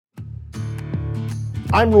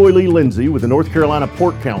I'm Roy Lee Lindsay with the North Carolina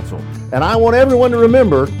Pork Council, and I want everyone to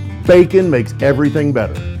remember, bacon makes everything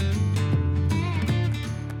better.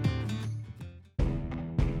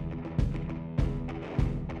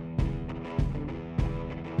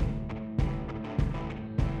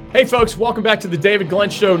 Hey folks, welcome back to the David Glenn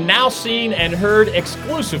Show, now seen and heard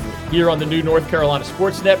exclusively here on the new North Carolina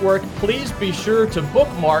Sports Network. Please be sure to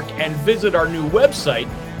bookmark and visit our new website,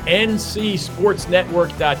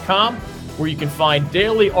 ncsportsnetwork.com, where you can find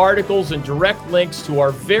daily articles and direct links to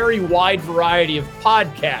our very wide variety of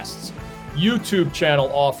podcasts, YouTube channel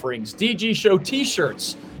offerings, DG Show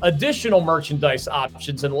t-shirts, additional merchandise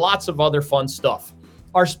options, and lots of other fun stuff.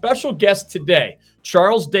 Our special guest today,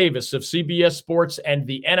 Charles Davis of CBS Sports and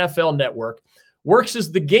the NFL Network, works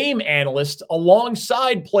as the game analyst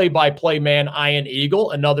alongside play-by-play man Ian Eagle,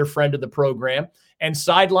 another friend of the program, and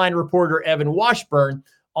sideline reporter Evan Washburn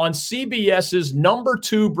on CBS's number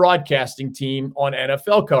 2 broadcasting team on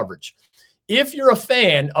NFL coverage. If you're a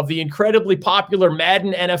fan of the incredibly popular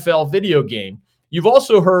Madden NFL video game, you've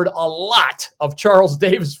also heard a lot of Charles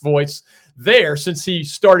Davis' voice there since he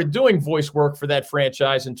started doing voice work for that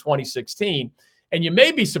franchise in 2016. And you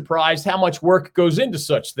may be surprised how much work goes into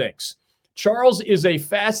such things. Charles is a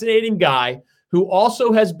fascinating guy who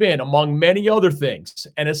also has been, among many other things,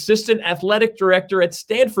 an assistant athletic director at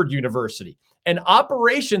Stanford University, an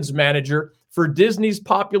operations manager for Disney's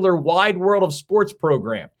popular Wide World of Sports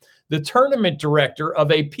program, the tournament director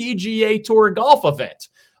of a PGA Tour golf event,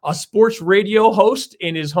 a sports radio host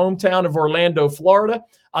in his hometown of Orlando, Florida,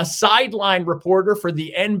 a sideline reporter for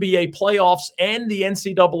the NBA playoffs and the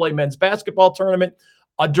NCAA men's basketball tournament,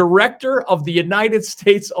 a director of the United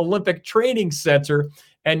States Olympic Training Center,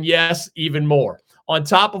 and yes, even more. On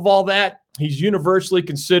top of all that, he's universally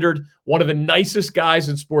considered one of the nicest guys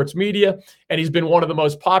in sports media, and he's been one of the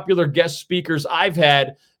most popular guest speakers I've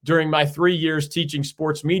had during my 3 years teaching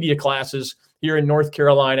sports media classes here in North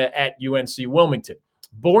Carolina at UNC Wilmington.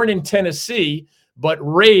 Born in Tennessee, but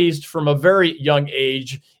raised from a very young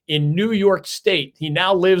age in New York State. He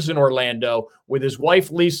now lives in Orlando with his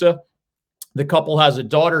wife, Lisa. The couple has a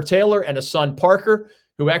daughter, Taylor, and a son, Parker,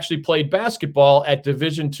 who actually played basketball at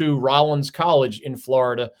Division II Rollins College in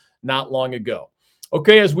Florida not long ago.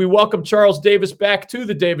 Okay, as we welcome Charles Davis back to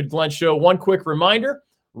the David Glenn Show, one quick reminder,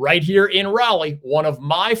 right here in Raleigh, one of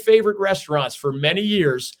my favorite restaurants for many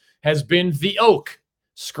years has been The Oak,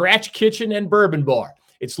 Scratch Kitchen and Bourbon Bar.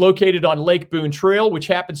 It's located on Lake Boone Trail, which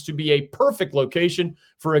happens to be a perfect location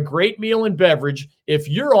for a great meal and beverage if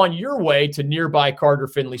you're on your way to nearby Carter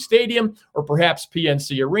Finley Stadium or perhaps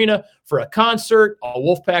PNC Arena for a concert, a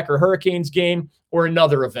Wolfpack or Hurricanes game, or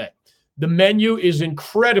another event. The menu is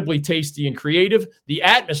incredibly tasty and creative. The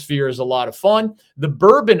atmosphere is a lot of fun. The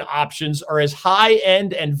bourbon options are as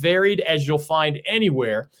high-end and varied as you'll find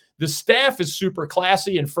anywhere. The staff is super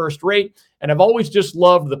classy and first rate, and I've always just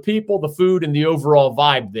loved the people, the food, and the overall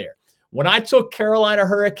vibe there. When I took Carolina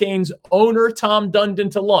Hurricanes owner Tom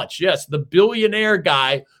Dundon to lunch, yes, the billionaire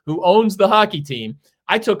guy who owns the hockey team,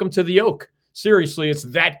 I took him to The Oak. Seriously, it's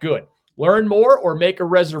that good. Learn more or make a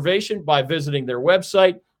reservation by visiting their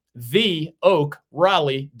website,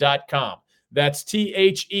 theoakraleigh.com. That's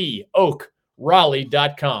THE,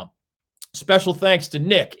 oakraleigh.com. Special thanks to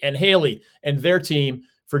Nick and Haley and their team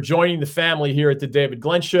for joining the family here at the David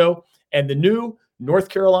Glenn Show and the new North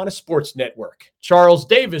Carolina Sports Network. Charles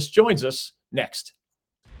Davis joins us next.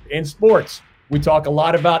 In sports, we talk a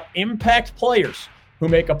lot about impact players who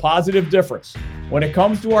make a positive difference. When it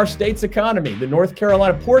comes to our state's economy, the North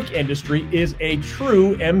Carolina pork industry is a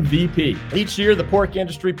true MVP. Each year, the pork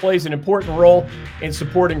industry plays an important role in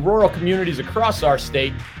supporting rural communities across our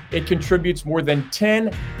state. It contributes more than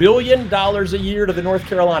 $10 billion a year to the North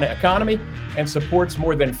Carolina economy and supports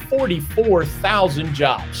more than 44,000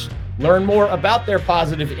 jobs. Learn more about their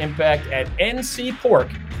positive impact at ncpork.org.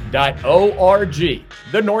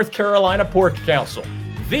 The North Carolina Pork Council,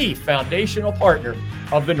 the foundational partner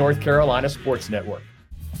of the North Carolina Sports Network.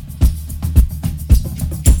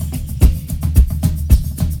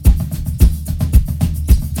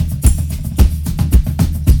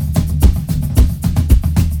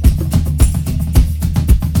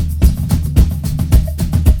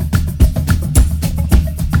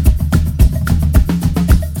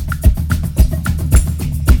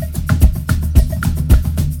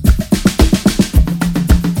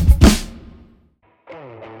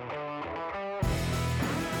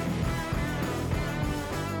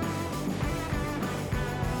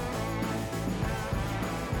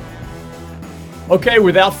 Okay,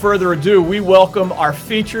 without further ado, we welcome our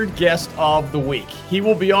featured guest of the week. He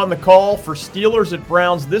will be on the call for Steelers at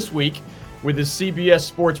Browns this week with his CBS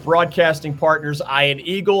Sports broadcasting partners Ian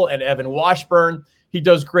Eagle and Evan Washburn. He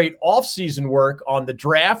does great off-season work on the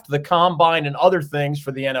draft, the combine, and other things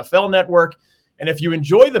for the NFL Network. And if you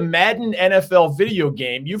enjoy the Madden NFL video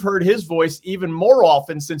game, you've heard his voice even more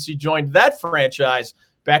often since he joined that franchise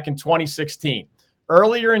back in 2016.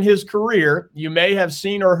 Earlier in his career, you may have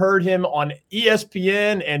seen or heard him on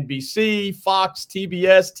ESPN, NBC, Fox,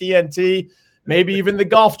 TBS, TNT, maybe even the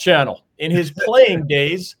Golf Channel. In his playing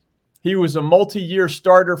days, he was a multi-year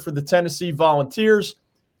starter for the Tennessee Volunteers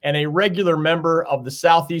and a regular member of the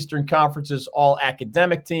Southeastern Conference's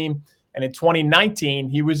All-Academic Team. And in 2019,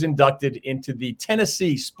 he was inducted into the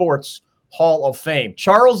Tennessee Sports Hall of Fame.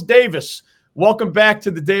 Charles Davis, welcome back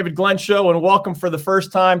to the David Glenn Show, and welcome for the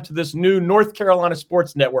first time to this new North Carolina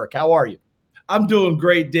Sports Network. How are you? I'm doing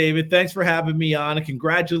great, David. Thanks for having me on, and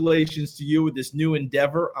congratulations to you with this new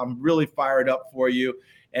endeavor. I'm really fired up for you,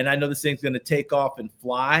 and I know this thing's going to take off and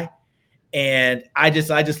fly. And I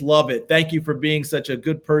just love it. Thank you for being such a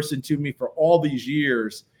good person to me for all these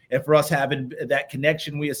years, and for us having that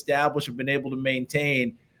connection we established and been able to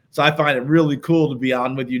maintain. So I find it really cool to be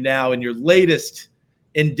on with you now in your latest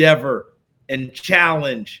endeavor and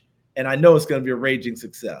challenge. And I know it's going to be a raging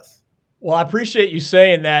success. Well, I appreciate you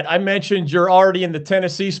saying that. I mentioned you're already in the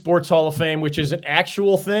Tennessee Sports Hall of Fame, which is an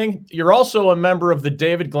actual thing. You're also a member of the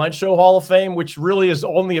David Glenn Show Hall of Fame, which really is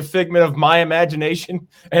only a figment of my imagination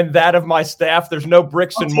and that of my staff. There's no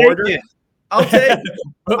bricks and mortar. I'll take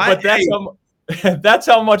it. but that's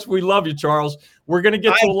how much we love you, Charles. We're going to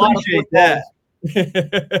get to a lot of football.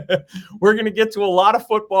 We're going to get to a lot of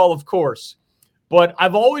football, of course. But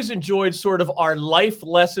I've always enjoyed sort of our life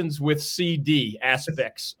lessons with CD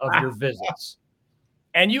aspects of your visits.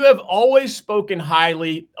 And you have always spoken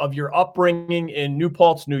highly of your upbringing in New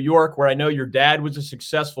Paltz, New York, where I know your dad was a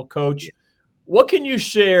successful coach. What can you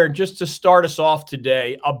share, just to start us off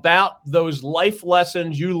today, about those life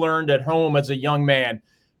lessons you learned at home as a young man?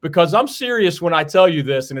 Because I'm serious when I tell you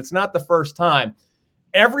this, and it's not the first time.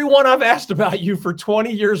 Everyone I've asked about you for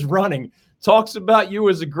 20 years running talks about you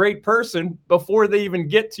as a great person before they even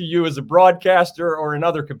get to you as a broadcaster or in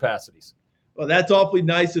other capacities. Well, that's awfully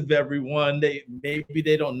nice of everyone. Maybe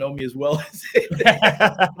they don't know me as well as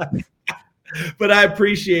but I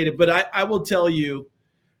appreciate it. But I will tell you,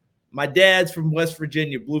 my dad's from West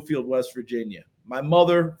Virginia, Bluefield, West Virginia. My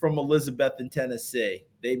mother from Elizabethton, Tennessee.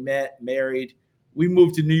 They met, married. We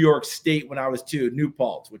moved to New York State when I was 2, New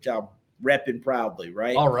Paltz, which I'm repping proudly,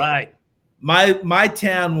 right? All right. My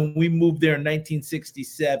town, when we moved there in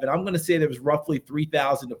 1967, I'm going to say there was roughly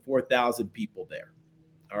 3,000 to 4,000 people there.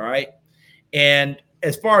 All right. And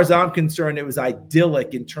as far as I'm concerned, it was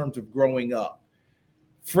idyllic in terms of growing up.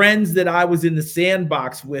 Friends that I was in the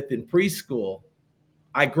sandbox with in preschool,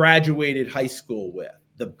 I graduated high school with.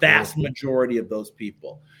 The vast majority of those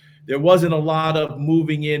people. There wasn't a lot of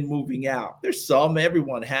moving in, moving out. There's some,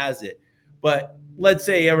 everyone has it. But let's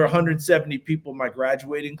say there were 170 people in my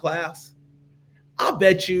graduating class. I'll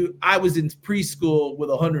bet you I was in preschool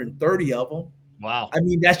with 130 of them. Wow. I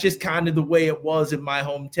mean, that's just kind of the way it was in my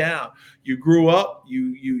hometown. You grew up,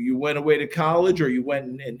 you went away to college, or you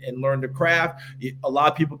went and learned a craft. A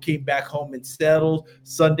lot of people came back home and settled.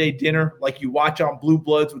 Sunday dinner, like you watch on Blue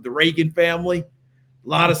Bloods with the Reagan family. A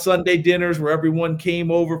lot of Sunday dinners where everyone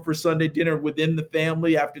came over for Sunday dinner within the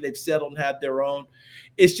family after they've settled and had their own.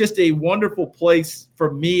 It's just a wonderful place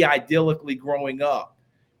for me, idyllically growing up.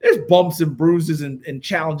 There's bumps and bruises and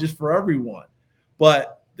challenges for everyone.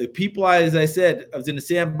 But the people, as I said, I was in the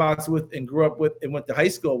sandbox with and grew up with and went to high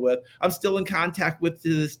school with, I'm still in contact with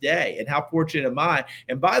to this day. And how fortunate am I?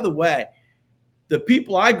 And by the way, the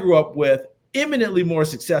people I grew up with, eminently more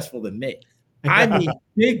successful than me. I mean,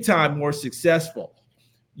 big time more successful.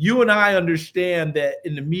 You and I understand that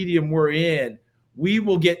in the medium we're in, we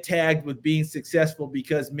will get tagged with being successful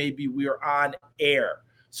because maybe we are on air.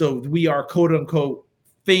 So we are quote unquote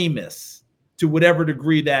famous to whatever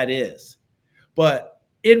degree that is. But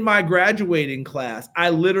in my graduating class,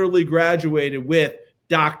 I literally graduated with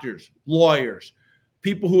doctors, lawyers,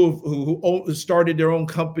 people who started their own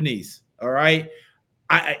companies. All right.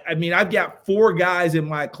 I mean, I've got 4 guys in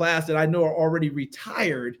my class that I know are already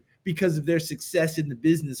retired because of their success in the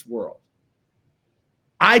business world.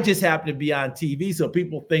 I just happen to be on TV, so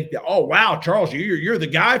people think that, oh, wow, Charles, you're the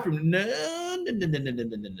guy from no.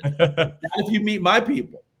 Not if you meet my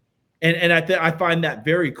people. And I find that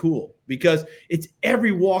very cool because it's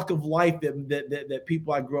every walk of life that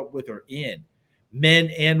people I grew up with are in,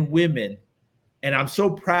 men and women. And I'm so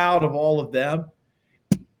proud of all of them.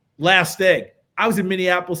 Last thing, I was in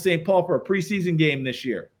Minneapolis, St. Paul for a preseason game this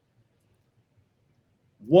year.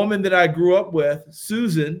 Woman that I grew up with,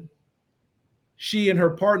 Susan, she and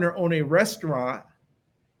her partner own a restaurant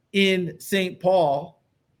in St. Paul.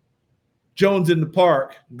 Jones in the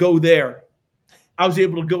Park, go there. I was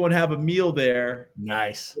able to go and have a meal there.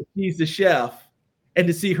 Nice. She's the chef, and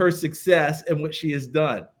to see her success and what she has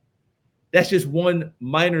done. That's just one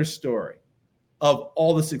minor story of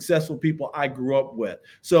all the successful people I grew up with.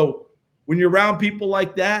 So when you're around people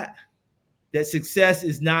like that, that success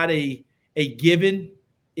is not a given,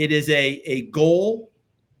 it is a goal,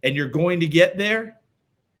 and you're going to get there.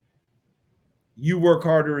 You work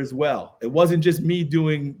harder as well. It wasn't just me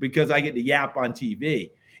doing because I get to yap on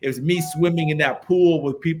TV. It was me swimming in that pool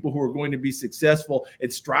with people who are going to be successful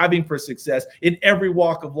and striving for success in every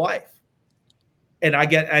walk of life. And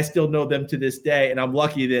I still know them to this day, and I'm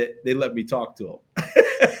lucky that they let me talk to them.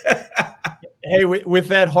 Hey, with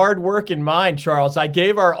that hard work in mind, Charles, I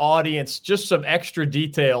gave our audience just some extra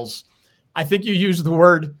details. I think you used the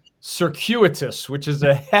word circuitous, which is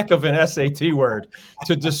a heck of an SAT word,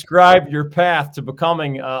 to describe your path to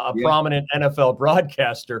becoming a prominent NFL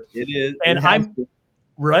broadcaster. It is. And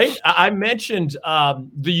I mentioned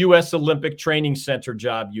the U.S. Olympic Training Center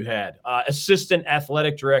job you had, assistant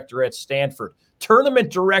athletic director at Stanford, tournament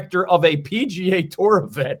director of a PGA Tour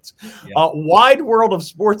event, wide world of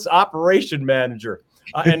sports operation manager,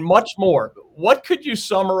 and much more. What could you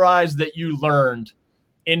summarize that you learned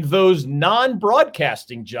in those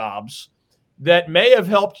non-broadcasting jobs that may have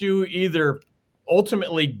helped you either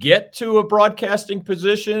ultimately get to a broadcasting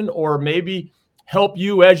position or maybe help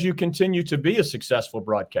you as you continue to be a successful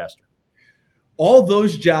broadcaster? All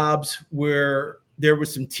those jobs where there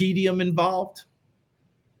was some tedium involved.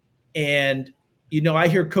 And, I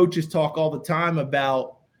hear coaches talk all the time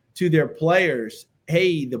about to their players,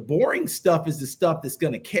 hey, the boring stuff is the stuff that's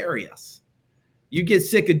going to carry us. You get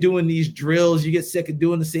sick of doing these drills. You get sick of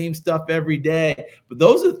doing the same stuff every day. But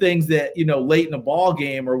those are things that, late in a ball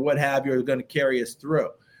game or what have you are going to carry us through.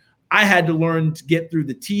 I had to learn to get through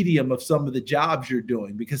the tedium of some of the jobs you're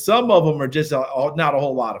doing because some of them are just not a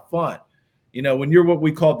whole lot of fun. When you're what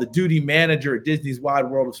we call the duty manager at Disney's Wide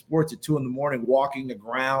World of Sports at 2 a.m, walking the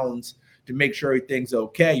grounds to make sure everything's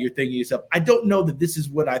okay, you're thinking to yourself, I don't know that this is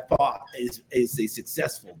what I thought is a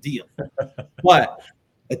successful deal. But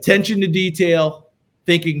attention to detail,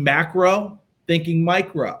 thinking macro, thinking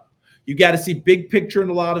micro. You got to see big picture in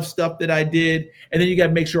a lot of stuff that I did, and then you got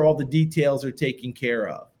to make sure all the details are taken care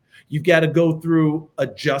of. You've got to go through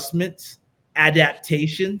adjustments,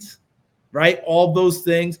 adaptations, right? All those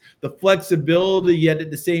things, the flexibility, yet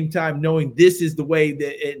at the same time knowing this is the way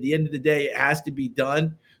that at the end of the day it has to be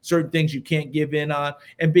done. Certain things you can't give in on,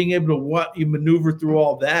 and being able to maneuver through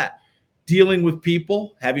all that. Dealing with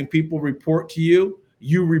people, having people report to you,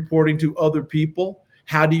 you reporting to other people.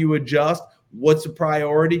 How do you adjust? What's a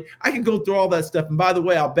priority? I can go through all that stuff. And by the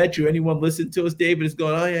way, I'll bet you anyone listening to us, David, is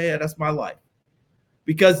going, oh, yeah, that's my life.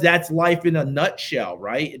 Because that's life in a nutshell,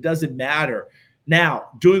 right? It doesn't matter. Now,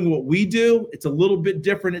 doing what we do, it's a little bit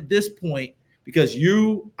different at this point because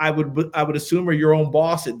I would assume are your own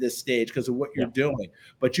boss at this stage because of what you're doing.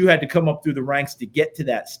 But you had to come up through the ranks to get to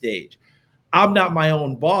that stage. I'm not my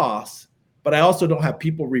own boss, but I also don't have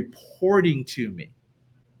people reporting to me.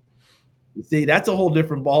 You see, that's a whole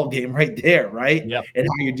different ball game right there, right? Yep. And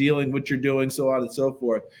how you're dealing, what you're doing, so on and so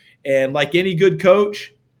forth. And like any good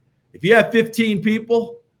coach, if you have 15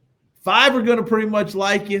 people, 5 are going to pretty much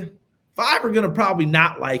like you. 5 are going to probably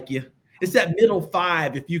not like you. It's that middle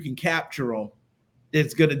 5, if you can capture them,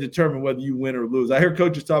 it's going to determine whether you win or lose. I hear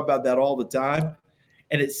coaches talk about that all the time,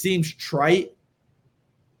 and it seems trite,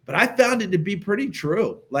 but I found it to be pretty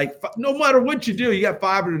true. Like, no matter what you do, you got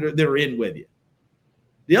 5 that are in with you.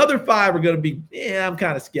 The other 5 are going to be, I'm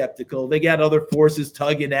kind of skeptical. They got other forces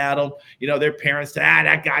tugging at them. Their parents say,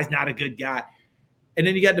 that guy's not a good guy. And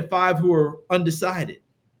then you got the 5 who are undecided.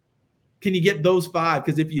 Can you get those 5?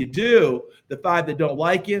 Because if you do, the 5 that don't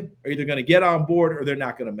like you are either going to get on board or they're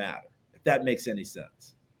not going to matter, if that makes any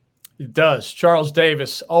sense. It does. Charles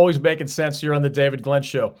Davis, always making sense here on the David Glenn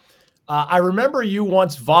Show. I remember you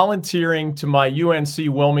once volunteering to my UNC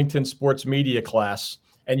Wilmington sports media class,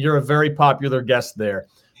 and you're a very popular guest there,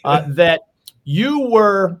 that you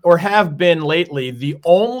were or have been lately the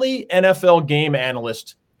only NFL game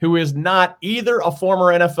analyst who is not either a former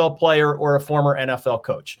NFL player or a former NFL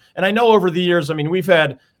coach. And I know over the years, we've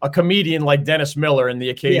had a comedian like Dennis Miller in the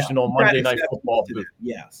occasional Monday Night Football booth.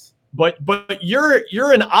 Yes. But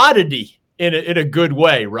you're an oddity in a good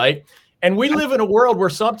way, right? And we live in a world where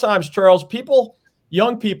sometimes, Charles,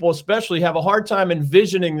 young people especially, have a hard time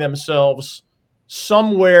envisioning themselves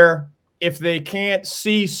somewhere if they can't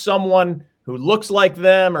see someone who looks like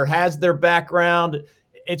them or has their background.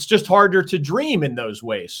 It's just harder to dream in those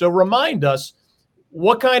ways. So remind us,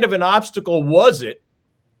 what kind of an obstacle was it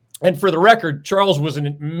And for the record, Charles was an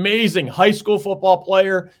amazing high school football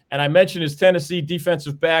player, and I mentioned his Tennessee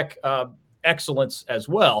defensive back excellence as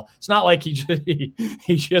well. It's not like he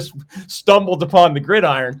just stumbled upon the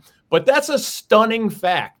gridiron, but that's a stunning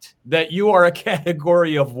fact that you are a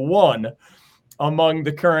category of one among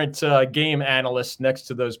the current game analysts next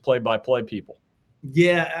to those play-by-play people.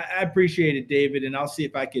 Yeah, I appreciate it, David, and I'll see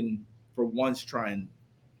if I can, for once, try and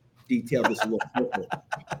detail this a little bit.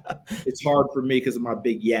 It's hard for me because of my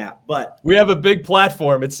big yap, but we have a big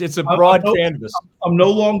platform. It's a broad canvas. I'm no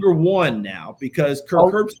longer one now because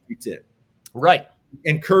Kirk Herbstreit's it. Right.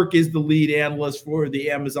 And Kirk is the lead analyst for the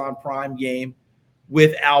Amazon Prime game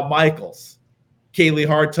with Al Michaels, Kaylee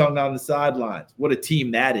Hartung on the sidelines. What a team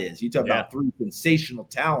that is. You talk about three sensational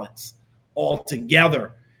talents all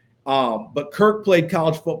together. But Kirk played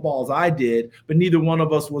college football as I did, but neither one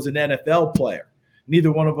of us was an NFL player.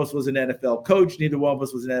 Neither one of us was an NFL coach. Neither one of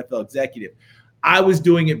us was an NFL executive. I was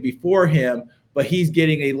doing it before him, but he's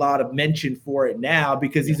getting a lot of mention for it now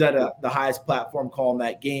because he's at the highest platform calling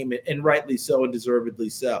that game, and rightly so and deservedly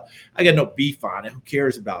so. I got no beef on it. Who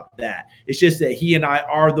cares about that? It's just that he and I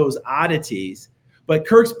are those oddities. But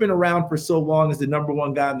Kirk's been around for so long as the number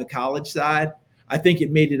one guy on the college side. I think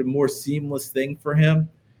it made it a more seamless thing for him.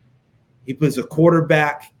 He was a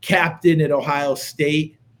quarterback captain at Ohio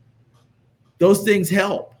State. Those things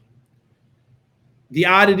help. The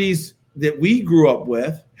oddities that we grew up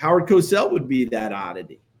with, Howard Cosell would be that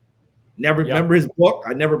oddity. Never remember his book.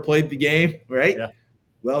 I never played the game, right? Yeah.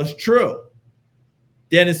 Well, it's true.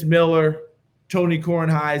 Dennis Miller, Tony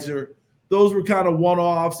Kornheiser, those were kind of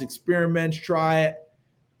one-offs, experiments, try it.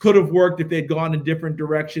 Could have worked if they'd gone in different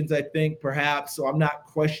directions, I think, perhaps. So I'm not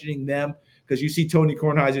questioning them because you see Tony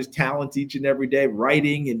Kornheiser's talents each and every day,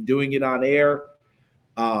 writing and doing it on air.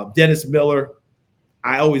 Dennis Miller,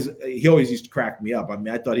 he always used to crack me up. I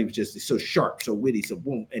mean, I thought he was just so sharp, so witty, so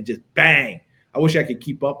boom, and just bang. I wish I could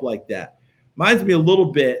keep up like that. Reminds me a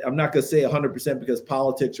little bit, I'm not going to say 100% because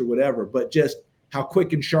politics or whatever, but just how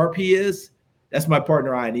quick and sharp he is. That's my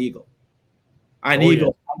partner, Ian Eagle.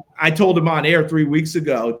 Eagle, yeah. I told him on air 3 weeks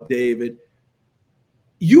ago, David,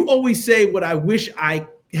 you always say what I wish I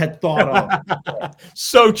had thought of.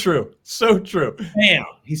 So true. So true. Damn,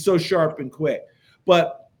 he's so sharp and quick.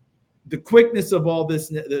 But the quickness of all this,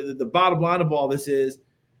 the bottom line of all this is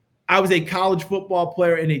I was a college football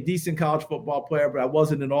player and a decent college football player, but I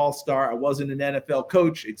wasn't an all-star. I wasn't an NFL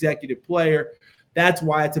coach, executive player. That's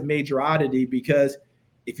why it's a major oddity, because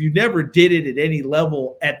if you never did it at any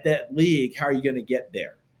level at that league, how are you going to get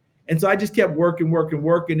there? And so I just kept working.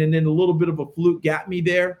 And then a little bit of a fluke got me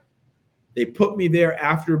there. They put me there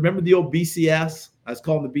after, remember the old BCS? I was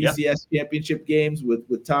calling the BCS championship games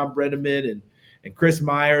with Tom Brenneman and Chris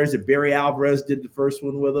Myers, and Barry Alvarez did the first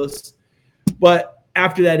one with us. But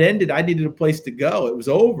after that ended, I needed a place to go. It was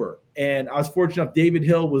over. And I was fortunate enough, David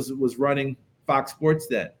Hill was running Fox Sports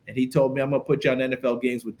then. And he told me, I'm going to put you on NFL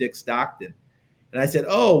games with Dick Stockton. And I said,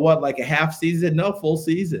 oh, what, like a half season? No, full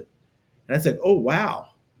season. And I said, oh, wow.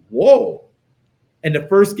 Whoa. And the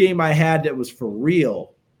first game I had that was for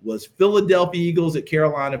real was Philadelphia Eagles at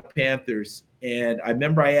Carolina Panthers. And I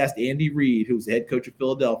remember I asked Andy Reid, who was the head coach of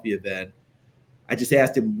Philadelphia then, I just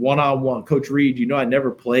asked him one-on-one, Coach Reid, you know I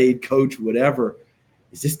never played, coach, whatever.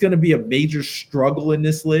 Is this going to be a major struggle in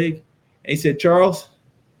this league? And he said, Charles,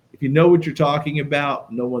 if you know what you're talking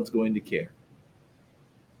about, no one's going to care.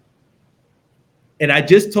 And I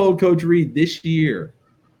just told Coach Reid this year,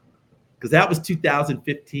 because that was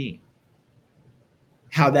 2015,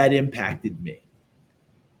 how that impacted me.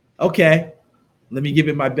 Okay, let me give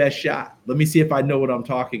it my best shot. Let me see if I know what I'm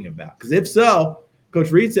talking about. Because if so,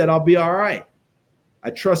 Coach Reid said, I'll be all right.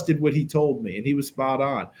 I trusted what he told me, and he was spot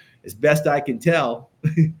on. As best I can tell,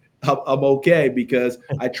 I'm okay because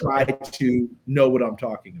I try to know what I'm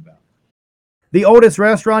talking about. The oldest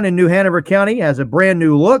restaurant in New Hanover County has a brand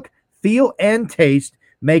new look, feel, and taste,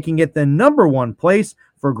 making it the #1 place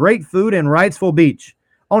for great food in Wrightsville Beach.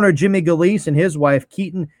 Owner Jimmy Galeese and his wife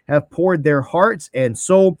Keaton have poured their hearts and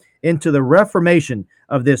soul into the reformation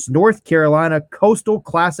of this North Carolina coastal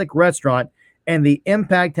classic restaurant, and the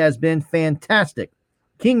impact has been fantastic.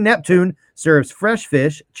 King Neptune serves fresh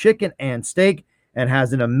fish, chicken, and steak, and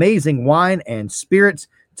has an amazing wine and spirits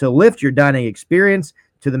to lift your dining experience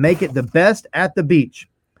to make it the best at the beach.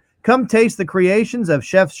 Come taste the creations of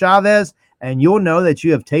Chef Chavez, and you'll know that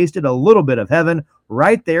you have tasted a little bit of heaven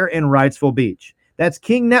right there in Wrightsville Beach. That's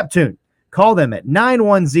King Neptune. Call them at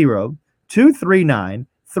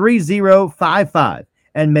 910-239-3055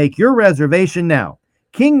 and make your reservation now.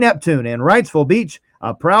 King Neptune in Wrightsville Beach,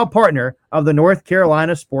 a proud partner of the North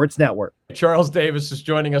Carolina Sports Network. Charles Davis is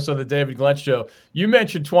joining us on the David Glenn Show. You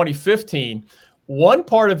mentioned 2015. one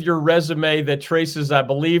part of your resume that traces, I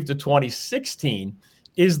believe, to 2016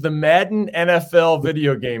 is the Madden NFL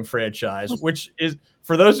video game franchise, which is,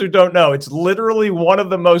 for those who don't know, it's literally one of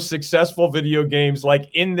the most successful video games like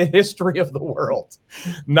in the history of the world.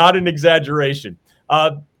 Not an exaggeration.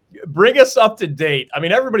 Bring us up to date. I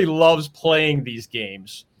mean, everybody loves playing these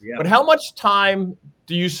games, but how much time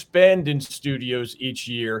do you spend in studios each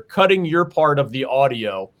year cutting your part of the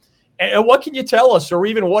audio? And what can you tell us, or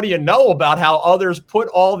even what do you know about how others put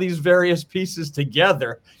all these various pieces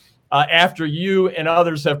together after you and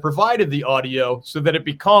others have provided the audio so that it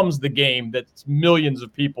becomes the game that millions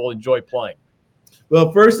of people enjoy playing?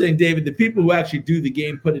 Well, first thing, David, the people who actually do the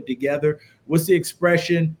game put it together. What's the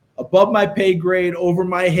expression? Above my pay grade, over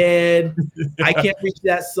my head. I can't reach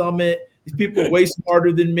that summit. These people are way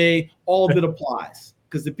smarter than me. All of it applies.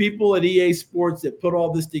 Because the people at EA Sports that put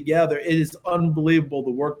all this together, it is unbelievable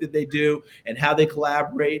the work that they do and how they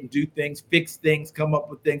collaborate and do things, fix things, come up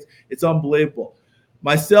with things. It's unbelievable.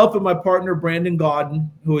 Myself and my partner, Brandon Gaudin,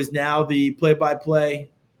 who is now the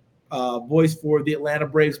play-by-play voice for the Atlanta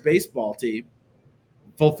Braves baseball team,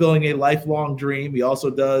 fulfilling a lifelong dream. He also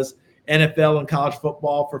does NFL and college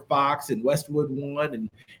football for Fox and Westwood One and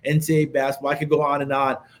NCAA basketball. I could go on and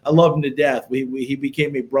on. I love him to death. He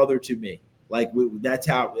became a brother to me. That's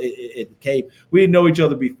how it came. We didn't know each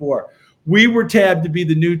other before. We were tabbed to be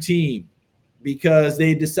the new team because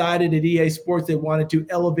they decided at EA Sports they wanted to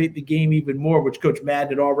elevate the game even more, which Coach Madden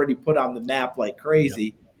had already put on the map like crazy.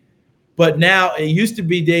 Yeah. But now it used to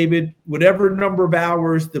be, David, whatever number of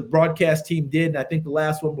hours the broadcast team did, and I think the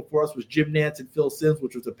last one before us was Jim Nantz and Phil Simms,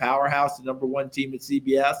 which was a powerhouse, the number one team at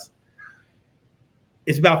CBS.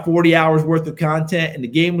 It's about 40 hours worth of content, and the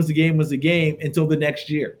game was the game until the next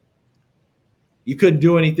year. You couldn't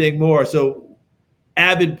do anything more. So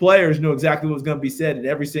avid players knew exactly what was going to be said in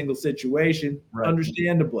every single situation, right.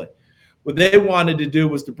 Understandably. What they wanted to do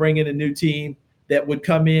was to bring in a new team that would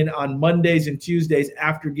come in on Mondays and Tuesdays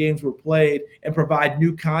after games were played and provide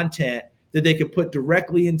new content that they could put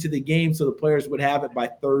directly into the game so the players would have it by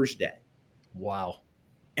Thursday. Wow.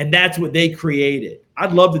 And that's what they created.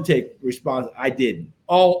 I'd love to take response. I didn't.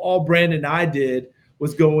 All Brandon and I did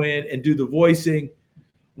was go in and do the voicing.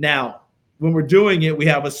 Now, when we're doing it, we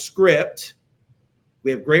have a script. We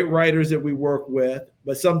have great writers that we work with,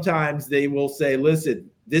 but sometimes they will say, listen,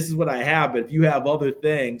 this is what I have, but if you have other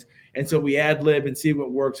things. And so we ad lib and see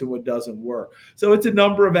what works and what doesn't work. So it's a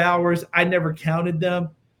number of hours. I never counted them,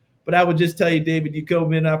 but I would just tell you, David, you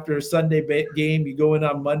come in after a Sunday game, you go in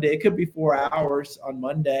on Monday. It could be 4 hours on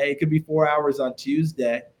Monday. It could be 4 hours on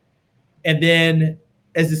Tuesday. And then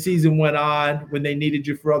as the season went on, when they needed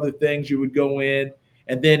you for other things, you would go in.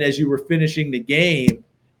 And then as you were finishing the game,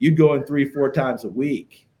 you'd go in 3-4 times a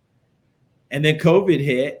week. And then COVID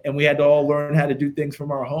hit, and we had to all learn how to do things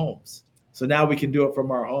from our homes. So now we can do it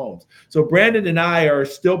from our homes. So Brandon and I are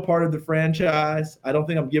still part of the franchise. I don't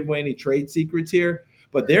think I'm giving away any trade secrets here,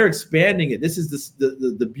 but they're expanding it. This is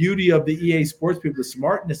the beauty of the EA Sports people, the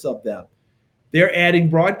smartness of them. They're adding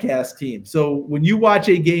broadcast teams. So when you watch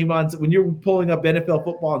a game when you're pulling up NFL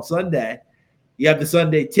football on Sunday, you have the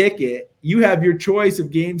Sunday ticket, you have your choice of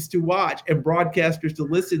games to watch and broadcasters to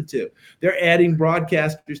listen to. They're adding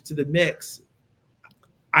broadcasters to the mix.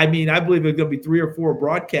 I mean, I believe there's going to be 3 or 4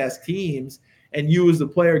 broadcast teams, and you as the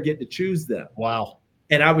player get to choose them. Wow.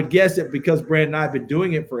 And I would guess that because Brandon and I have been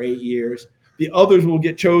doing it for 8 years, the others will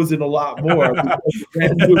get chosen a lot more. And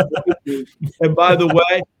by the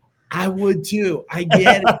way, I would too. I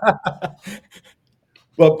get it.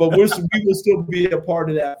 But we will still be a part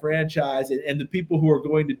of that franchise, and the people who are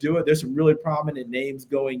going to do it, there's some really prominent names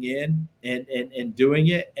going in and doing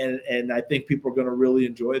it, and I think people are going to really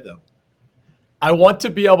enjoy them. I want to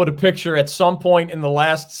be able to picture at some point in the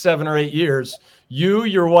last 7 or 8 years, you,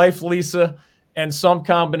 your wife Lisa, and some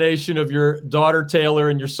combination of your daughter Taylor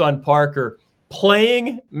and your son Parker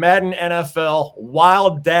playing Madden NFL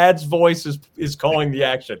while Dad's voice is calling the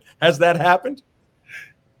action. Has that happened?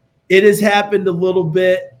 It has happened a little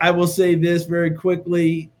bit. I will say this very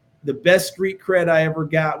quickly. The best street cred I ever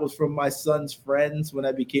got was from my son's friends when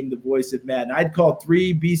I became the voice of Madden. I'd called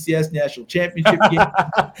 3 BCS national championship games.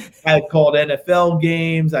 I had called NFL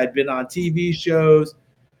games. I'd been on TV shows.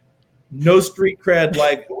 No street cred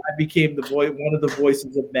like I became one of the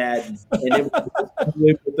voices of Madden. And it was an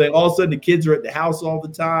unbelievable thing. All of a sudden, the kids are at the house all the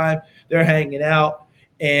time. They're hanging out.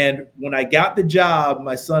 And when I got the job,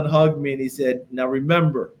 my son hugged me and he said, now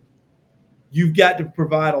remember, you've got to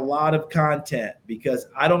provide a lot of content because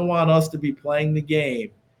I don't want us to be playing the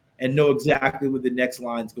game and know exactly what the next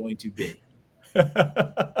line's going to be. My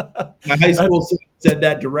high school said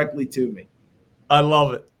that directly to me. I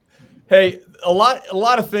love it. Hey, a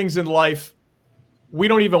lot of things in life we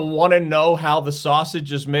don't even want to know how the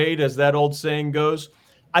sausage is made, as that old saying goes.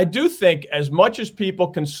 I do think as much as people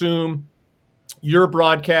consume your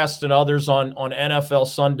broadcast and others on NFL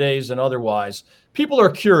Sundays and otherwise, people are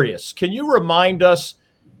curious. Can you remind us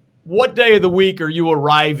what day of the week are you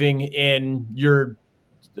arriving in your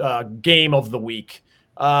game of the week?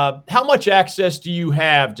 How much access do you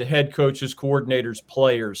have to head coaches, coordinators,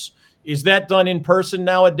 players? Is that done in person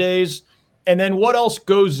nowadays? And then what else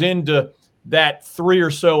goes into that 3 or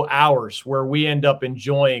so hours where we end up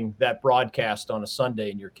enjoying that broadcast on a Sunday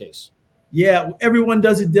in your case? Yeah, everyone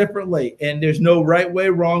does it differently, and there's no right way,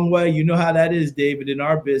 wrong way. You know how that is, David, in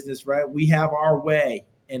our business, right? We have our way,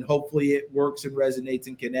 and hopefully it works and resonates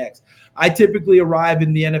and connects. I typically arrive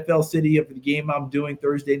in the NFL city of the game I'm doing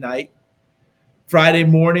Thursday night. Friday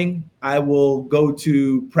morning, I will go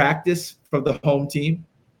to practice for the home team.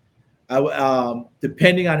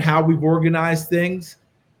 Depending on how we've organized things,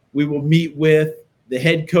 we will meet with the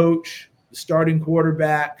head coach, the starting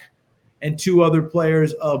quarterback, and 2 other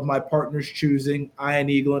players of my partner's choosing, Ian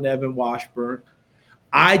Eagle and Evan Washburn.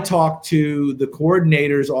 I talk to the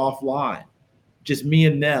coordinators offline, just me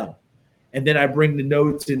and them. And then I bring the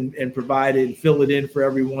notes and provide it and fill it in for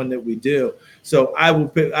everyone that we do. So I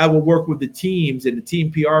will work with the teams, and the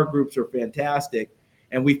team PR groups are fantastic.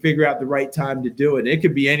 And we figure out the right time to do it. It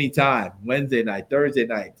could be any time, Wednesday night, Thursday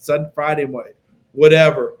night, Friday morning,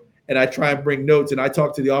 whatever. And I try and bring notes, and I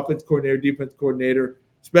talk to the offense coordinator, defense coordinator,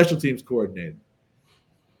 special teams coordinator.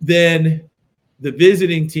 Then the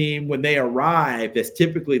visiting team, when they arrive, that's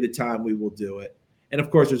typically the time we will do it. And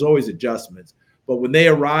of course, there's always adjustments. But when they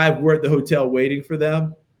arrive, we're at the hotel waiting for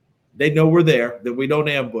them. They know we're there, that we don't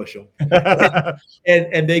ambush them.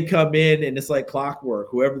 and they come in, and it's like clockwork.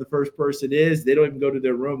 Whoever the first person is, they don't even go to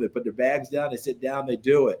their room. They put their bags down, they sit down, they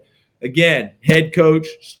do it. Again, head coach,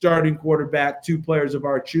 starting quarterback, 2 players of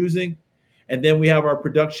our choosing. And then we have our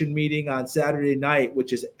production meeting on Saturday night,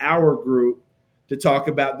 which is our group, to talk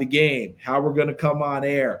about the game, how we're going to come on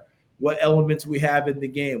air, what elements we have in the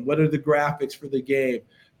game, what are the graphics for the game,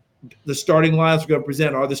 the starting lineups we're going to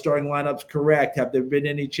present. Are the starting lineups correct? Have there been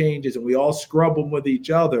any changes? And we all scrub them with each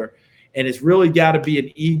other. And it's really got to be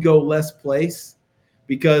an ego-less place,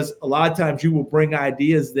 because a lot of times you will bring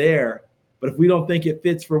ideas there, but if we don't think it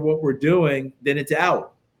fits for what we're doing, then it's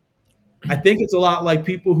out. I think it's a lot like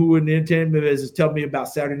people who in the entertainment business tell me about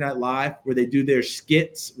Saturday Night Live, where they do their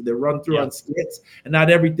skits, their run through on skits, and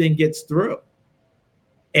not everything gets through.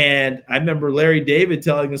 And I remember Larry David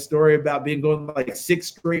telling a story about being going like 6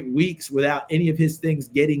 straight weeks without any of his things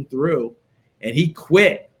getting through. And he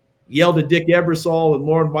quit, yelled at Dick Ebersol and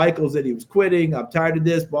Lorne Michaels that he was quitting. I'm tired of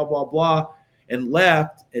this, blah, blah, blah, and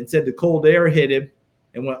left and said the cold air hit him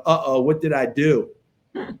and went, what did I do?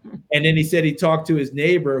 And then he said he talked to his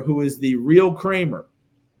neighbor, who is the real Kramer,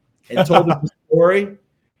 and told him the story.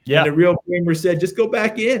 Yeah. And the real Kramer said, just go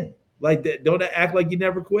back in. Like that. Don't act like you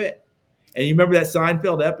never quit. And you remember that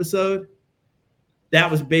Seinfeld episode?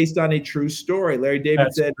 That was based on a true story. Larry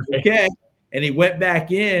David said, okay. And he went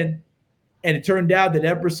back in, and it turned out that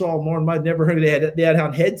Ebersol and Lauren Mudd never heard him. They had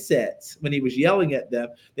on headsets when he was yelling at them.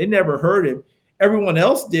 They never heard him. Everyone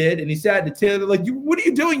else did. And he sat at the table like, what are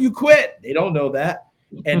you doing? You quit. They don't know that.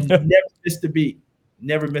 And never missed a beat.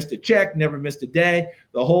 Never missed a check, never missed a day.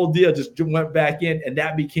 The whole deal just went back in, and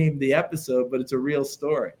that became the episode, but it's a real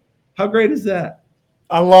story. How great is that?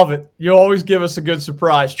 I love it. You always give us a good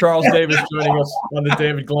surprise. Charles Davis joining us on the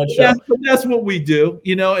David Glenn Show. That's what we do,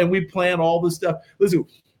 and we plan all this stuff. Listen,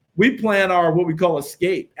 we plan our what we call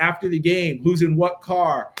escape after the game, who's in what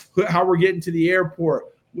car, how we're getting to the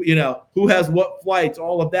airport, who has what flights,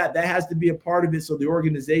 all of that. That has to be a part of it, so the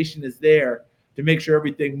organization is there to make sure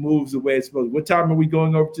everything moves the way it's supposed to. What time are we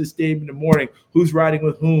going over to the stadium in the morning? Who's riding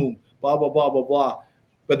with whom? Blah, blah, blah, blah, blah.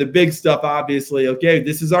 But the big stuff, obviously, okay,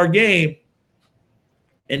 this is our game.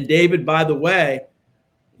 And David, by the way,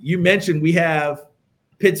 you mentioned we have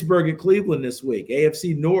Pittsburgh at Cleveland this week,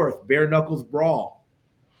 AFC North, bare knuckles brawl.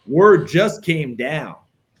 Word just came down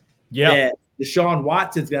that Deshaun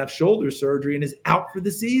Watson's going to have shoulder surgery and is out for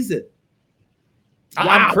the season.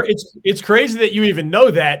 Wow. It's crazy that you even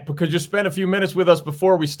know that, because you spent a few minutes with us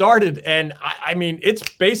before we started, and I mean it's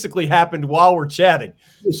basically happened while we're chatting.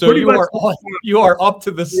 So you are up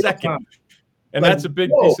to the second, and that's a big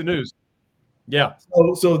piece of news. Yeah.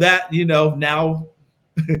 So that now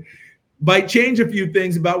might change a few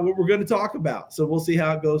things about what we're going to talk about. So we'll see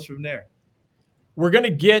how it goes from there. We're going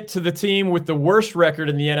to get to the team with the worst record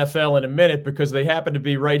in the NFL in a minute, because they happen to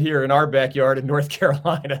be right here in our backyard in North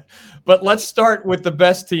Carolina. But let's start with the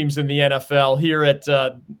best teams in the NFL here at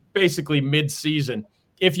basically mid-season.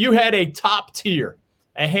 If you had a top tier,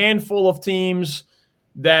 a handful of teams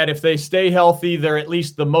that if they stay healthy, they're at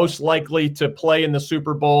least the most likely to play in the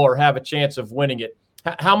Super Bowl or have a chance of winning it.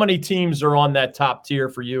 How many teams are on that top tier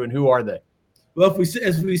for you, and who are they? Well,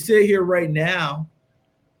 as we sit here right now,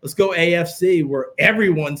 let's go AFC, where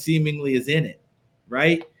everyone seemingly is in it,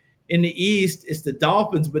 right? In the East, it's the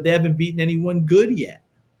Dolphins, but they haven't beaten anyone good yet.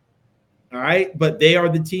 All right, but they are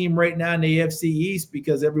the team right now in the AFC East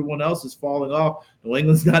because everyone else is falling off. New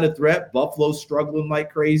England's not a threat. Buffalo's struggling like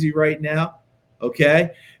crazy right now.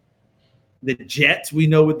 Okay, the Jets, we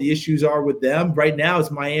know what the issues are with them. Right now, it's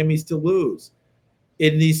Miami's to lose.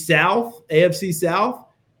 In the South, AFC South,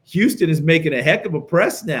 Houston is making a heck of a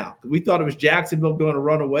press now. We thought it was Jacksonville going to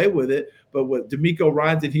run away with it, but what D'Amico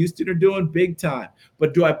Ryans and Houston are doing, big time.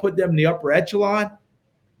 But do I put them in the upper echelon?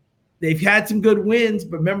 They've had some good wins,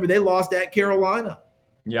 but remember, they lost at Carolina.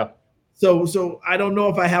 Yeah. So I don't know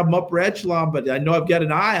if I have them upper echelon, but I know I've got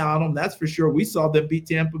an eye on them. That's for sure. We saw them beat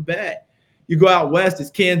Tampa Bay. You go out west, it's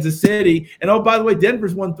Kansas City. And, oh, by the way,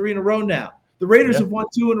 Denver's won 3 in a row now. The Raiders have won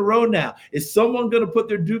 2 in a row now. Is someone going to put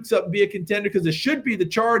their dukes up and be a contender? Because it should be the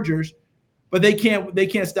Chargers, but they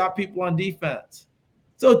can't stop people on defense.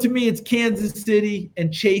 So to me, it's Kansas City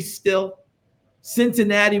and Chase still.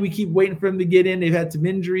 Cincinnati, we keep waiting for them to get in. They've had some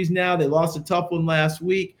injuries now. They lost a tough one last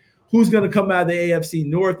week. Who's going to come out of the AFC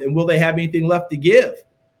North, and will they have anything left to give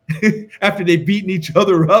after they've beaten each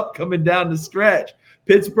other up coming down the stretch?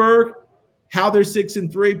 Pittsburgh, how they're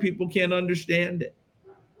 6-3, people can't understand it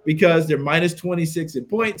because they're minus 26 in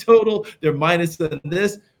point total. They're minus than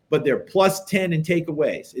this, but they're plus 10 in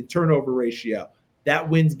takeaways, in turnover ratio. That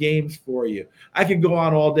wins games for you. I could go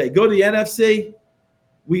on all day. Go to the NFC.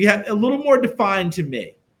 We have a little more defined to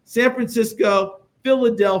me. San Francisco,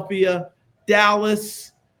 Philadelphia,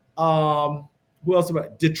 Dallas, who else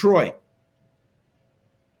about Detroit.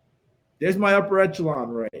 There's my upper echelon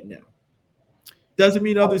right now. Doesn't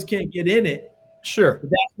mean others can't get in it. Sure.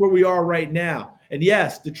 But that's where we are right now. And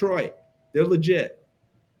yes, Detroit, they're legit.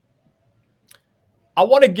 I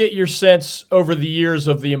want to get your sense over the years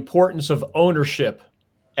of the importance of ownership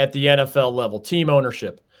at the NFL level, team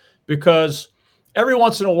ownership, because every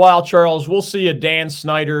once in a while, Charles, we'll see a Dan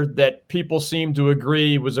Snyder that people seem to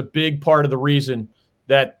agree was a big part of the reason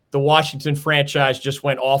that the Washington franchise just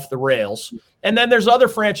went off the rails. And then there's other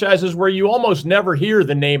franchises where you almost never hear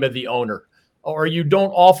the name of the owner, or you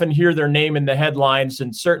don't often hear their name in the headlines,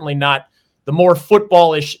 and certainly not the more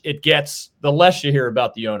footballish it gets, the less you hear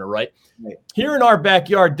about the owner, right? Here in our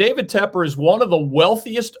backyard, David Tepper is one of the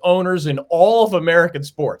wealthiest owners in all of American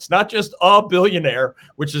sports, not just a billionaire,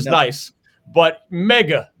 which is nice, but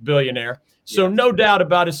mega billionaire. So no doubt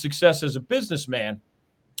about his success as a businessman.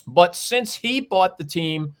 But since he bought the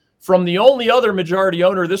team from the only other majority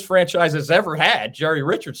owner this franchise has ever had, Jerry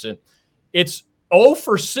Richardson, it's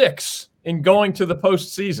 0-for-6 in going to the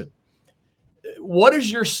postseason. What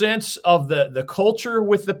is your sense of the culture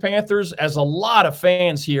with the Panthers? As a lot of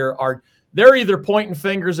fans here they're either pointing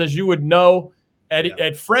fingers, as you would know,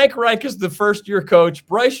 at Frank Reich as the first-year coach,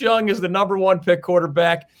 Bryce Young is the number 1 pick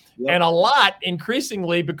quarterback, and a lot,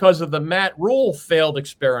 increasingly, because of the Matt Rule failed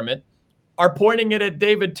experiment, are pointing it at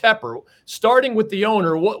David Tepper. Starting with the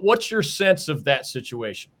owner, what's your sense of that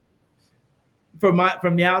situation? From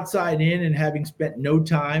the outside in, and having spent no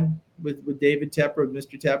time with David Tepper, with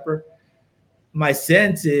Mr. Tepper, my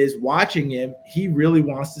sense is, watching him, he really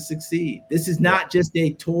wants to succeed. This is not just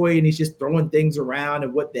a toy and he's just throwing things around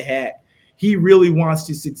and what the heck. He really wants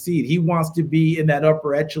to succeed. He wants to be in that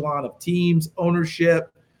upper echelon of teams,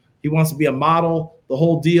 ownership. He wants to be a model, the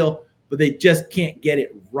whole deal, but they just can't get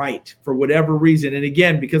it right for whatever reason. And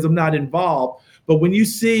again, because I'm not involved, but when you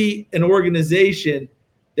see an organization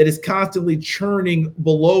that is constantly churning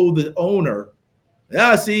below the owner,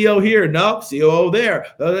 CEO here, nope, COO there,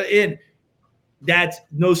 and that's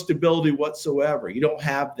no stability whatsoever. You don't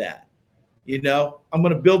have that. I'm going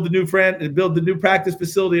to build the new practice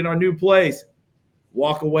facility in our new place.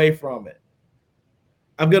 Walk away from it.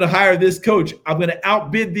 I'm going to hire this coach. I'm going to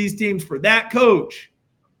outbid these teams for that coach.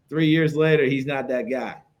 3 years later, he's not that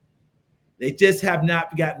guy. They just have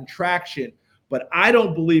not gotten traction. But I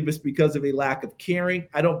don't believe it's because of a lack of caring.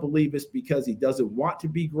 I don't believe it's because he doesn't want to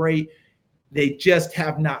be great. They just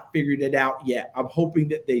have not figured it out yet. I'm hoping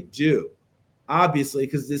that they do. Obviously,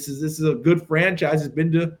 because this is a good franchise. It's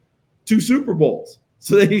been to 2 Super Bowls.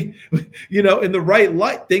 So they, in the right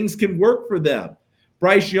light, things can work for them.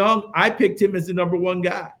 Bryce Young, I picked him as the number 1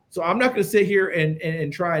 guy. So I'm not going to sit here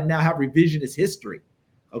and try and now have revisionist history.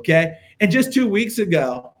 Okay. And just 2 weeks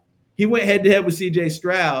ago, he went head to head with CJ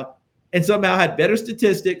Stroud and somehow had better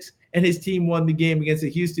statistics, and his team won the game against a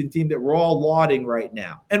Houston team that we're all lauding right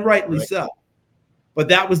now, and rightly so. But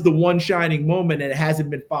that was the one shining moment, and it hasn't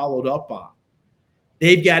been followed up on.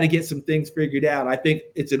 They've got to get some things figured out. I think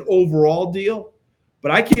it's an overall deal, but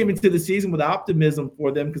I came into the season with optimism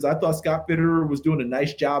for them because I thought Scott Fitterer was doing a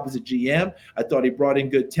nice job as a GM. I thought he brought in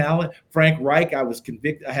good talent. Frank Reich, I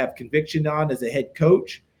have conviction on as a head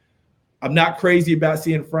coach. I'm not crazy about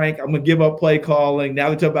seeing Frank. I'm going to give up play calling. Now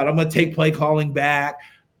they're talking about I'm going to take play calling back.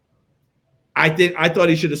 I thought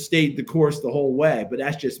he should have stayed the course the whole way, but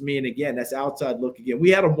that's just me. And again, that's outside look again. We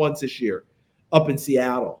had him once this year up in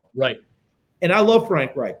Seattle. Right. And I love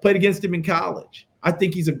Frank Reich. Played against him in college. I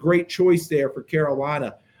think he's a great choice there for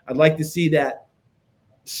Carolina. I'd like to see that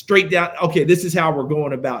straight down. Okay, this is how we're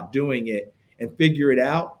going about doing it and figure it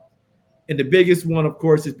out. And the biggest one, of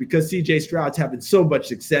course, is because C.J. Stroud's having so much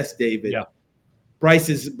success, David. Yeah.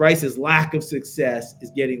 Bryce's lack of success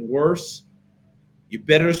is getting worse. You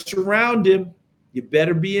better surround him. You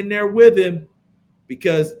better be in there with him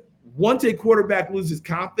because once a quarterback loses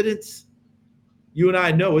confidence, you and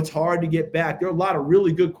I know it's hard to get back. There are a lot of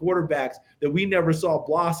really good quarterbacks that we never saw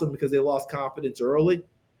blossom because they lost confidence early.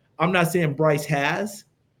 I'm not saying Bryce has,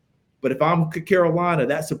 but if I'm Carolina,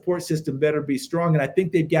 that support system better be strong, and I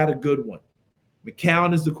think they've got a good one.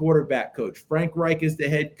 McCown is the quarterback coach. Frank Reich is the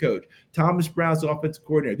head coach. Thomas Brown's the offensive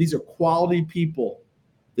coordinator. These are quality people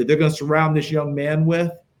that they're going to surround this young man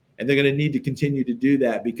with, and they're going to need to continue to do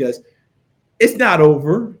that because it's not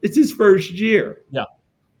over. It's his first year. Yeah.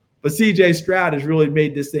 But C.J. Stroud has really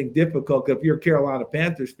made this thing difficult. If you're a Carolina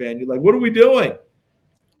Panthers fan, you're like, what are we doing?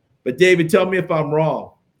 But, David, tell me if I'm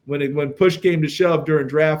wrong. When push came to shove during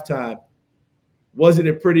draft time, wasn't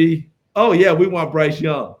it pretty, oh, yeah, we want Bryce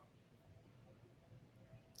Young.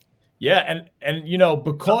 Yeah, and you know,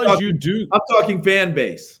 because I'm talking fan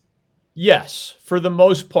base. Yes, for the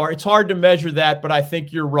most part. It's hard to measure that, but I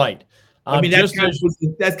think you're right. I mean, that's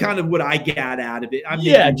kind of what I got out of it.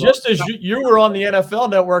 Just as you were on the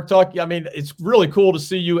NFL Network talking, I mean, it's really cool to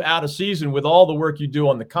see you out of season with all the work you do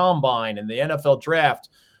on the Combine and the NFL Draft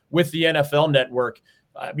with the NFL Network.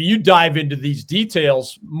 I mean, you dive into these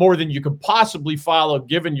details more than you could possibly follow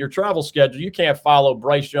given your travel schedule. You can't follow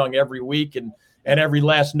Bryce Young every week and every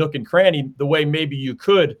last nook and cranny the way maybe you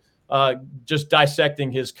could just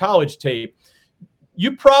dissecting his college tape.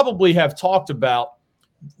 You probably have talked about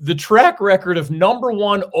the track record of number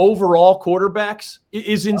one overall quarterbacks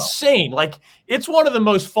is insane. Like, it's one of the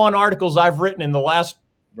most fun articles I've written in the last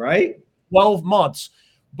 12 months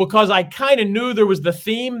because I kind of knew there was the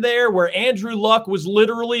theme there where Andrew Luck was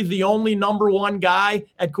literally the only number one guy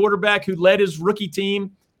at quarterback who led his rookie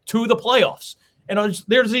team to the playoffs. And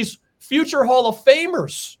there's these future Hall of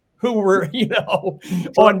Famers who were,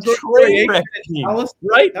 on train wreck teams,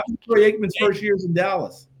 right? That was Troy Aikman's first years in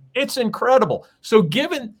Dallas. It's incredible. So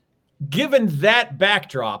given that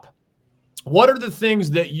backdrop, what are the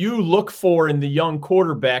things that you look for in the young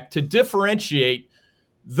quarterback to differentiate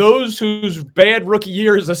those whose bad rookie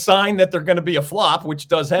year is a sign that they're going to be a flop, which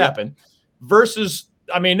does happen, versus,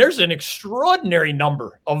 I mean, there's an extraordinary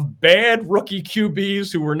number of bad rookie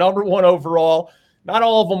QBs who were number one overall. Not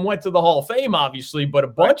all of them went to the Hall of Fame, obviously, but a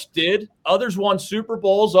bunch did. Others won Super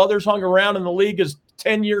Bowls. Others hung around in the league as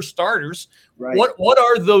 10-year starters. Right. What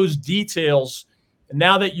are those details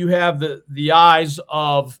now that you have the eyes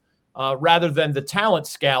of, rather than the talent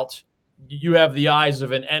scout, you have the eyes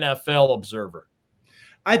of an NFL observer?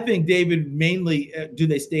 I think, David, mainly, do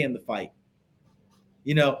they stay in the fight?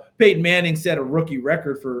 Peyton Manning set a rookie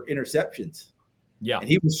record for interceptions. Yeah. And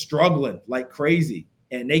he was struggling like crazy.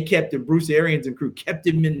 And they kept him, Bruce Arians and crew kept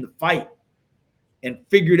him in the fight and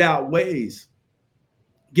figured out ways.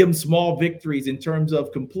 Give him small victories in terms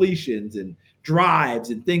of completions and drives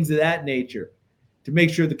and things of that nature to make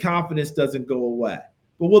sure the confidence doesn't go away.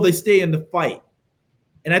 But will they stay in the fight?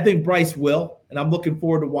 And I think Bryce will. And I'm looking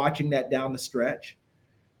forward to watching that down the stretch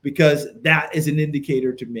because that is an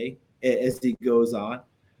indicator to me as he goes on.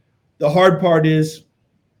 The hard part is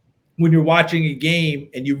when you're watching a game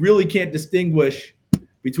and you really can't distinguish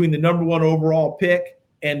between the number one overall pick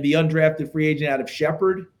and the undrafted free agent out of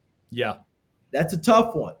Shepherd. Yeah. That's a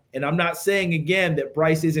tough one. And I'm not saying, again, that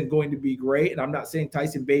Bryce isn't going to be great, and I'm not saying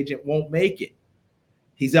Tyson Bagent won't make it.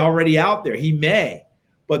 He's already out there. He may.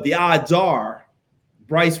 But the odds are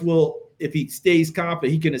Bryce will, if he stays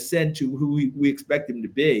confident, he can ascend to who we expect him to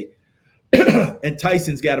be. And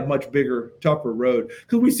Tyson's got a much bigger, tougher road.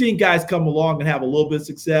 Because we've seen guys come along and have a little bit of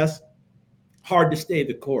success. Hard to stay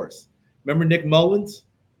the course. Remember Nick Mullins?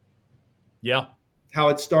 Yeah. How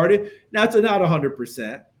it started. Now it's not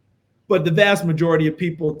 100%, but the vast majority of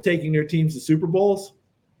people taking their teams to Super Bowls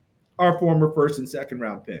are former first and second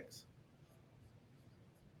round picks.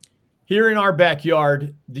 Here in our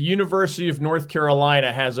backyard, the University of North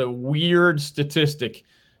Carolina has a weird statistic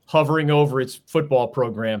hovering over its football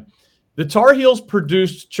program. The Tar Heels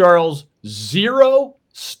produced, Charles, 0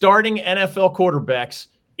 starting NFL quarterbacks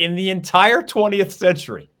in the entire 20th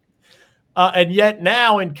century. And yet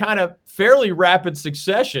now, in kind of fairly rapid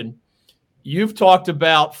succession, you've talked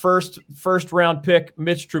about first round pick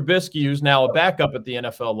Mitch Trubisky, who's now a backup at the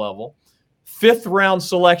NFL level. 5th round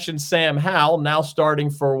selection Sam Howell, now starting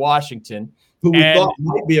for Washington. Who we thought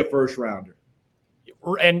might be a first rounder.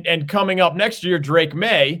 And coming up next year, Drake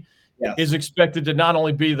May is expected to not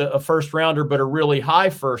only be a first rounder, but a really high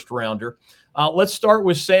first rounder. Let's start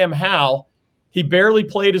with Sam Howell. He barely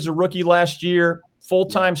played as a rookie last year,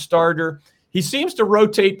 full-time starter. He seems to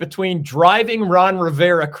rotate between driving Ron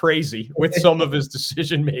Rivera crazy with some of his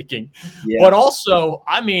decision-making. But also,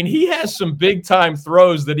 I mean, he has some big-time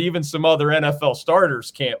throws that even some other NFL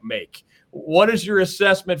starters can't make. What is your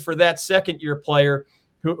assessment for that second-year player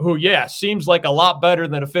who, seems like a lot better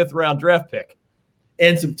than a 5th-round draft pick?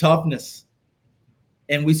 And some toughness.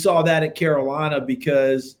 And we saw that at Carolina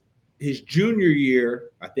because his junior year,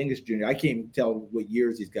 I think it's junior, I can't even tell what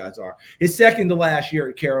years these guys are. His second to last year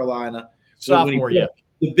at Carolina, sophomore year,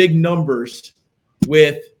 the big numbers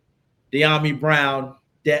with De'Ami Brown,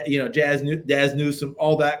 Jazz Newsome,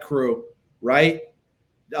 all that crew, right?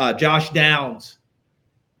 Josh Downs.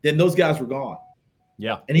 Then those guys were gone.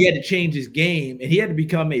 Yeah. And he had to change his game, and he had to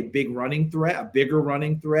become a bigger running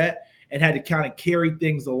threat, and had to kind of carry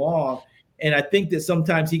things along. And I think that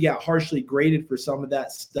sometimes he got harshly graded for some of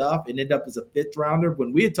that stuff and ended up as a 5th rounder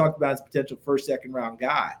when we had talked about his potential 1st, 2nd round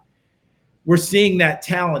guy. We're seeing that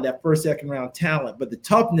talent, that 1st, 2nd round talent, but the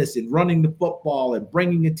toughness in running the football and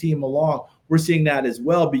bringing a team along, we're seeing that as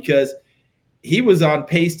well because he was on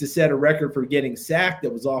pace to set a record for getting sacked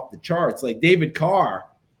that was off the charts. Like David Carr,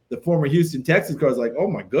 the former Houston Texans coach, was like, oh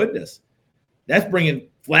my goodness, that's bringing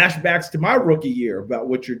flashbacks to my rookie year about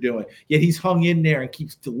what you're doing. Yet he's hung in there and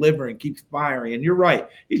keeps delivering, keeps firing. And you're right,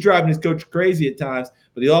 he's driving his coach crazy at times,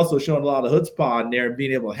 but he's also showing a lot of chutzpah in there and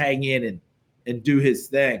being able to hang in and do his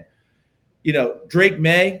thing. Drake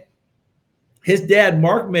May, his dad,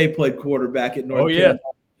 Mark May, played quarterback at North Carolina.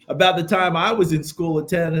 About the time I was in school at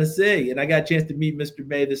Tennessee, and I got a chance to meet Mr.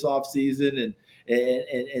 May this offseason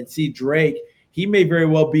and see Drake. He may very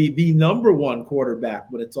well be the number 1 quarterback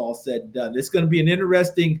when it's all said and done. It's going to be an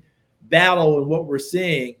interesting battle in what we're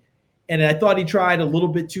seeing. And I thought he tried a little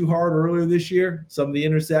bit too hard earlier this year. Some of the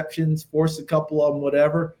interceptions, forced a couple of them,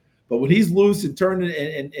 whatever. But when he's loose and turning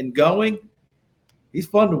and going, he's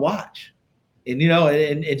fun to watch. And,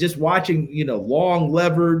 and just watching, long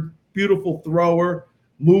levered, beautiful thrower,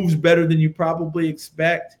 moves better than you probably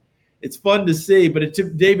expect. It's fun to see. But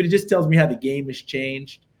David, it just tells me how the game has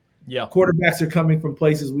changed. Yeah, quarterbacks are coming from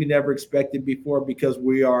places we never expected before because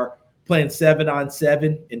we are playing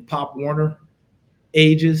 7-on-7 in Pop Warner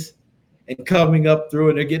ages and coming up through,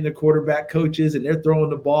 and they're getting the quarterback coaches and they're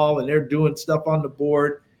throwing the ball and they're doing stuff on the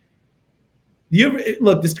board.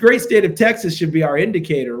 Look, this great state of Texas should be our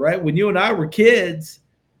indicator, right? When you and I were kids,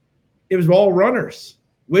 it was all runners,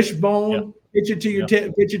 wishbone, pitch it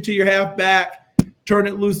to your halfback. Turn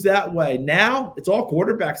it loose that way. Now it's all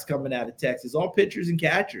quarterbacks coming out of Texas, all pitchers and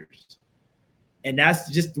catchers. And that's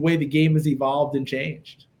just the way the game has evolved and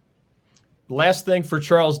changed. Last thing for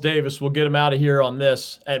Charles Davis, we'll get him out of here on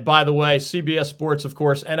this. And by the way, CBS Sports, of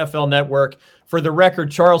course, NFL Network. For the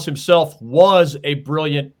record, Charles himself was a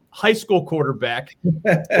brilliant high school quarterback, who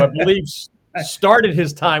I believe started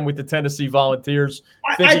his time with the Tennessee Volunteers.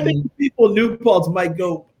 I think people in New Paltz might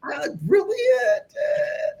go, really?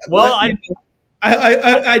 Well,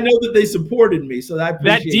 I know that they supported me, so I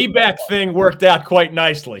appreciate that D-back thing worked out quite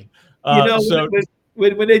nicely.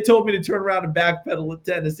 When they told me to turn around and backpedal at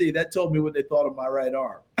Tennessee, that told me what they thought of my right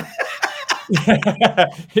arm.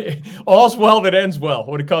 All's well that ends well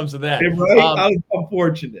when it comes to that. Right? I'm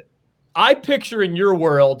fortunate. I picture in your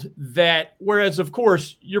world that, whereas of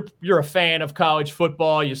course you're a fan of college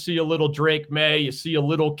football, you see a little Drake May, you see a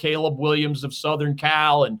little Caleb Williams of Southern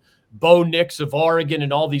Cal, and Bo Nix of Oregon,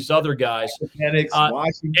 and all these other guys.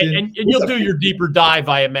 Washington. And you'll do your deeper dive,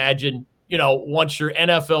 I imagine, once your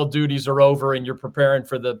NFL duties are over and you're preparing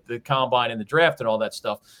for the combine and the draft and all that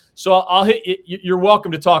stuff. So I'll hit you're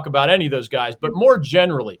welcome to talk about any of those guys. But more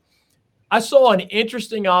generally, I saw an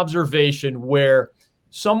interesting observation where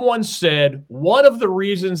someone said one of the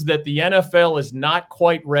reasons that the NFL is not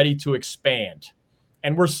quite ready to expand,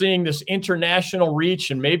 and we're seeing this international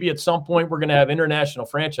reach, and maybe at some point we're going to have international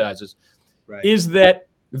franchises, is that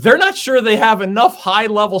they're not sure they have enough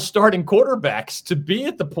high-level starting quarterbacks to be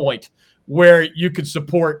at the point where you could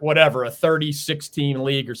support whatever, a 36-team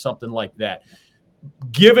league or something like that.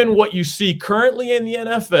 Given what you see currently in the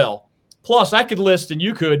NFL, plus I could list, and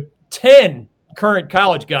you could, 10 current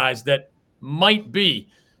college guys that might be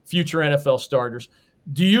future NFL starters.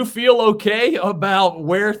 Do you feel okay about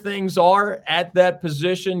where things are at that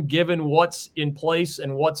position, given what's in place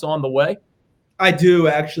and what's on the way? I do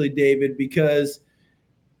actually, David, because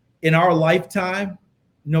in our lifetime,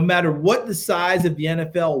 no matter what the size of the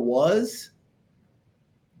NFL was,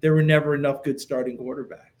 there were never enough good starting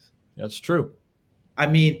quarterbacks. That's true. I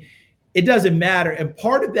mean, it doesn't matter. And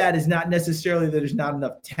part of that is not necessarily that there's not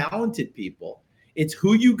enough talented people. It's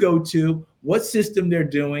who you go to, what system they're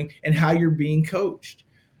doing, and how you're being coached.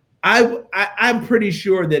 I'm pretty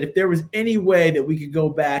sure that if there was any way that we could go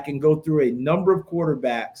back and go through a number of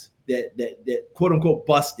quarterbacks that quote unquote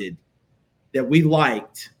busted, that we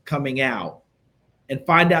liked coming out, and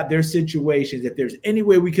find out their situations, if there's any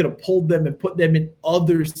way we could have pulled them and put them in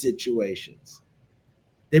other situations,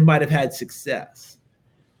 they might have had success.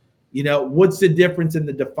 You know, what's the difference in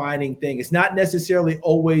the defining thing? It's not necessarily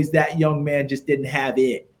always that young man just didn't have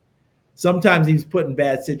it. Sometimes he's put in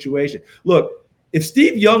bad situations. Look, if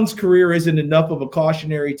Steve Young's career isn't enough of a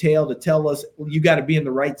cautionary tale to tell us, well, you got to be in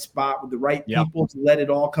the right spot with the right people to let it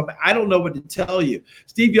all come, I don't know what to tell you.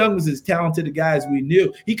 Steve Young was as talented a guy as we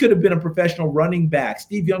knew. He could have been a professional running back.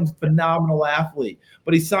 Steve Young's a phenomenal athlete,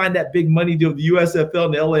 but he signed that big money deal with the USFL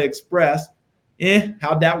and the LA Express.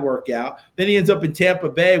 How'd that work out? Then he ends up in Tampa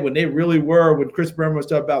Bay when they really were, when Chris Bremer was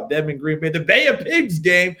talking about them in Green Bay, the Bay of Pigs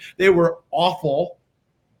game, they were awful.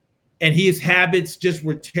 And his habits just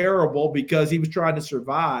were terrible because he was trying to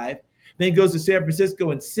survive. Then he goes to San Francisco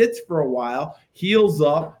and sits for a while, heals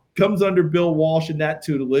up, comes under Bill Walsh in that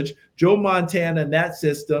tutelage, Joe Montana in that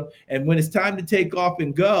system, and when it's time to take off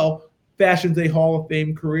and go, fashions a Hall of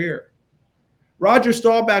Fame career. Roger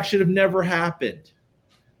Staubach should have never happened.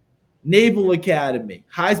 Naval Academy,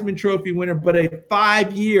 Heisman Trophy winner, but a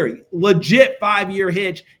legit 5-year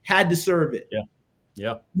hitch, had to serve it. Yeah.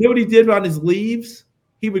 You know what he did on his leaves?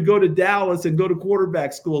 He would go to Dallas and go to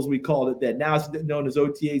quarterback schools, we called it then. Now it's known as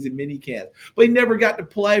OTAs and mini camps. But he never got to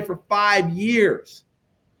play for 5 years.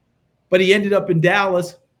 But he ended up in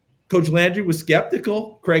Dallas. Coach Landry was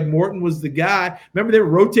skeptical. Craig Morton was the guy. Remember, they were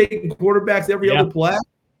rotating quarterbacks every other play?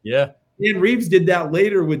 Yeah. Dan Reeves did that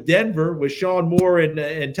later with Denver, with Sean Moore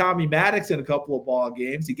and Tommy Maddox in a couple of ball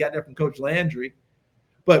games. He got that from Coach Landry.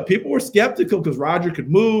 But people were skeptical because Roger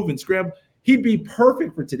could move and scramble. He'd be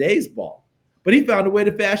perfect for today's ball. But he found a way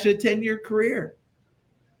to fashion a 10-year career.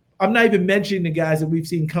 I'm not even mentioning the guys that we've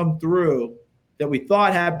seen come through that we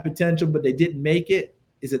thought had potential, but they didn't make it.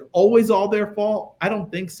 Is it always all their fault? I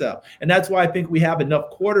don't think so. And that's why I think we have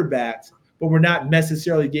enough quarterbacks, but we're not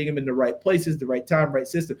necessarily getting them in the right places, the right time, right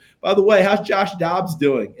system. By the way, how's Josh Dobbs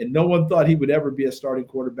doing? And no one thought he would ever be a starting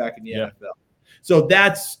quarterback in the NFL. So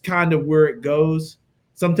that's kind of where it goes.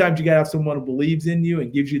 Sometimes you got to have someone who believes in you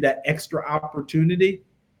and gives you that extra opportunity.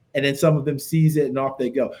 And then some of them seize it and off they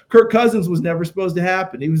go. Kirk Cousins was never supposed to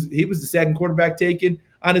happen. He was the second quarterback taken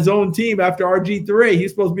on his own team after RG3.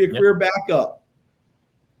 He's supposed to be a career backup.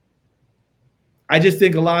 I just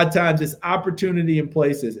think a lot of times it's opportunity in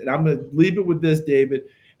places. And I'm going to leave it with this, David.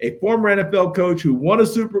 A former NFL coach who won a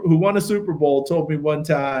Super Bowl told me one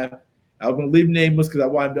time, I'm going to leave nameless because I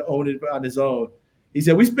want him to own it on his own. He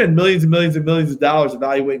said, we spend millions and millions and millions of dollars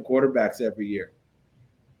evaluating quarterbacks every year.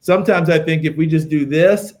 Sometimes I think if we just do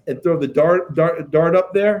this and throw the dart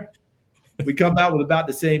up there, we come out with about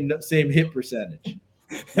the same hit percentage.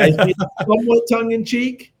 Somewhat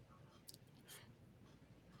tongue-in-cheek.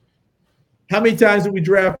 How many times do we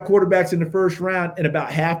draft quarterbacks in the first round and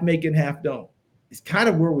about half make it, half don't? It's kind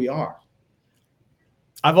of where we are.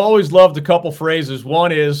 I've always loved a couple phrases.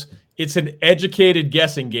 One is it's an educated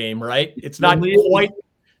guessing game, right? It's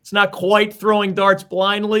not quite throwing darts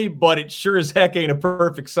blindly, but it sure as heck ain't a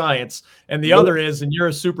perfect science. And the other is, and you're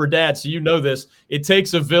a super dad, so you know this, it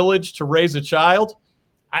takes a village to raise a child.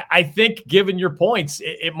 I think, given your points,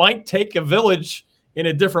 it might take a village in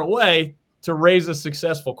a different way to raise a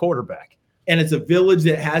successful quarterback. And it's a village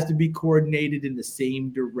that has to be coordinated in the same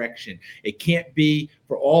direction. It can't be,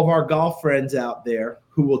 for all of our golf friends out there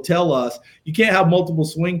who will tell us, you can't have multiple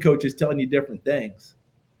swing coaches telling you different things.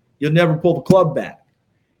 You'll never pull the club back.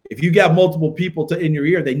 If you got multiple people in your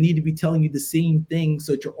ear, they need to be telling you the same thing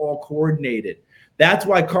so that you're all coordinated. That's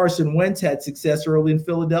why Carson Wentz had success early in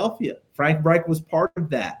Philadelphia. Frank Reich was part of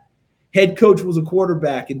that. Head coach was a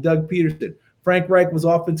quarterback in Doug Peterson. Frank Reich was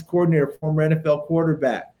offense coordinator, former NFL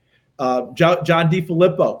quarterback. John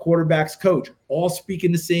DeFilippo, quarterback's coach, all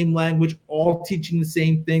speaking the same language, all teaching the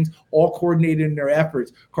same things, all coordinated in their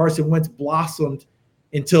efforts. Carson Wentz blossomed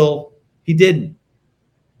until he didn't.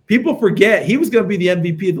 People forget he was going to be the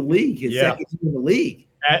MVP of the league, his second year in the league.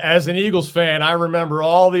 As an Eagles fan, I remember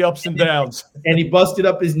all the ups and downs. And he busted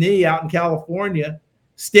up his knee out in California,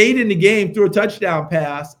 stayed in the game, threw a touchdown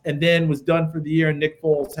pass, and then was done for the year, and Nick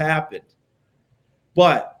Foles happened.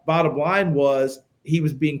 But bottom line was he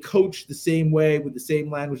was being coached the same way, with the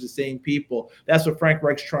same language, the same people. That's what Frank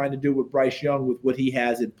Reich's trying to do with Bryce Young, with what he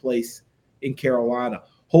has in place in Carolina.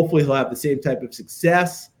 Hopefully he'll have the same type of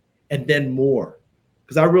success and then more,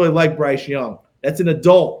 because I really like Bryce Young. That's an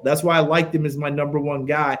adult. That's why I liked him as my number one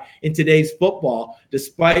guy in today's football,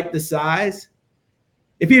 despite the size.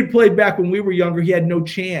 If he had played back when we were younger, he had no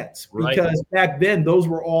chance, because back then those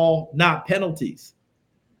were all not penalties.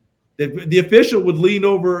 The official would lean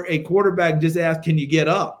over a quarterback and just ask, can you get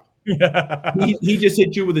up? he just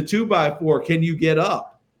hit you with a 2x4. Can you get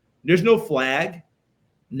up? There's no flag.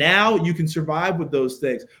 Now you can survive with those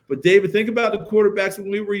things. But, David, think about the quarterbacks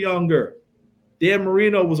when we were younger. Dan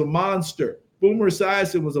Marino was a monster. Boomer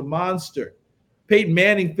Esiason was a monster. Peyton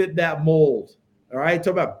Manning fit that mold. All right,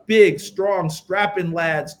 talk about big, strong, strapping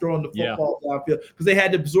lads throwing the football downfield, because they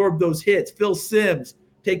had to absorb those hits. Phil Simms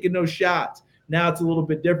taking those shots. Now it's a little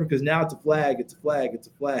bit different, because now it's a flag, it's a flag, it's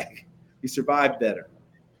a flag. You survive better.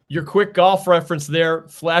 Your quick golf reference there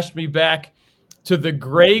flashed me back to the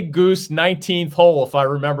Grey Goose 19th hole, if I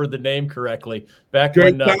remember the name correctly. Back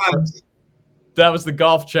when that was the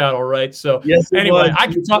Golf Channel, right? So yes, anyway, I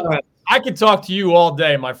could talk to you all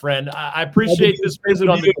day, my friend. I appreciate this visit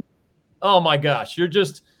on the. Oh my gosh,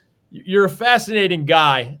 you're a fascinating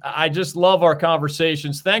guy. I just love our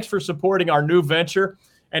conversations. Thanks for supporting our new venture,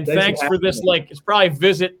 and thanks for this. It's probably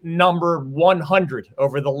visit number 100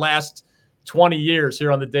 over the last 20 years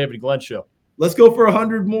here on the David Glenn Show. Let's go for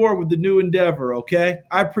 100 more with the new endeavor, okay?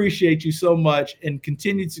 I appreciate you so much, and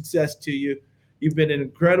continued success to you. You've been an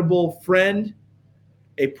incredible friend,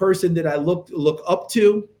 a person that I look up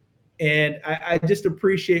to. And I just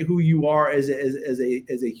appreciate who you are as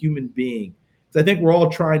a human being. So I think we're all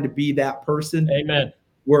trying to be that person. Amen.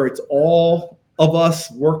 Where it's all of us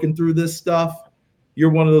working through this stuff. You're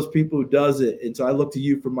one of those people who does it. And so I look to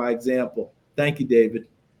you for my example. Thank you, David.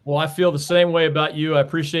 Well, I feel the same way about you. I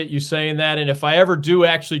appreciate you saying that. And if I ever do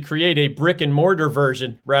actually create a brick and mortar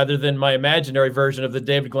version rather than my imaginary version of the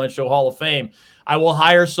David Glenn Show Hall of Fame, I will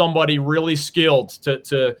hire somebody really skilled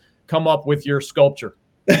to come up with your sculpture.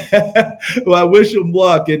 Well, I wish him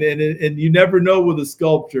luck, and you never know with a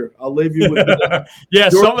sculpture. I'll leave you with that. Yeah,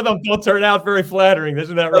 some of them don't turn out very flattering.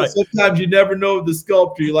 Isn't that right? Sometimes you never know with the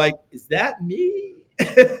sculpture. You're like, is that me?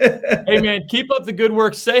 Hey, man, keep up the good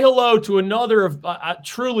work. Say hello to another,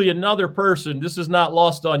 truly another person. This is not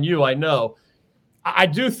lost on you, I know. I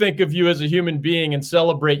do think of you as a human being and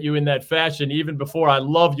celebrate you in that fashion, even before I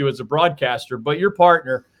love you as a broadcaster. But your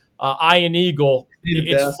partner, Ian Eagle,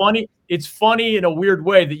 it's funny. It's funny in a weird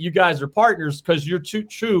way that you guys are partners, because you're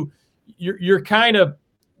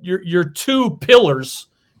you're two pillars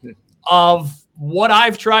of what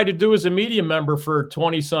I've tried to do as a media member for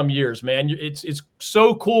 20 some years, man. It's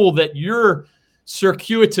so cool that your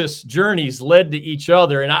circuitous journeys led to each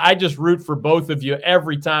other. And I just root for both of you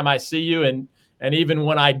every time I see you. And even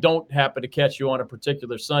when I don't happen to catch you on a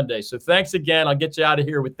particular Sunday. So thanks again. I'll get you out of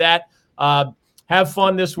here with that. Have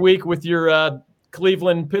fun this week with your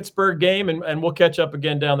Cleveland-Pittsburgh game, and we'll catch up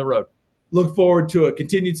again down the road. Look forward to it.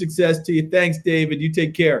 Continued success to you. Thanks, David. You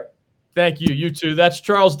take care. Thank you. You too. That's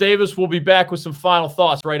Charles Davis. We'll be back with some final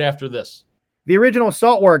thoughts right after this. The Original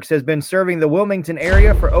Saltworks has been serving the Wilmington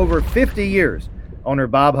area for over 50 years. Owner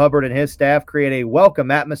Bob Hubbard and his staff create a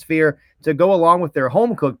welcome atmosphere to go along with their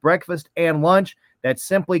home-cooked breakfast and lunch that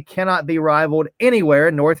simply cannot be rivaled anywhere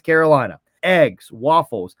in North Carolina. Eggs,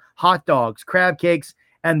 waffles, hot dogs, crab cakes,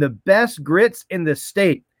 and the best grits in the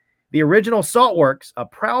state. The Original Saltworks, a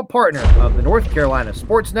proud partner of the North Carolina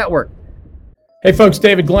Sports Network. Hey folks,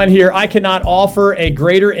 David Glenn here. I cannot offer a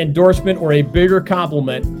greater endorsement or a bigger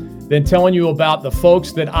compliment than telling you about the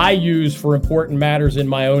folks that I use for important matters in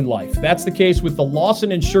my own life. That's the case with the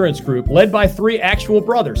Lawson Insurance Group, led by three actual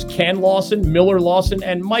brothers, Ken Lawson, Miller Lawson,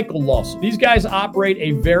 and Michael Lawson. These guys operate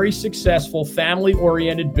a very successful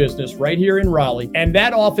family-oriented business right here in Raleigh, and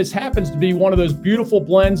that office happens to be one of those beautiful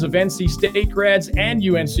blends of NC State grads and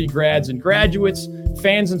UNC grads and graduates,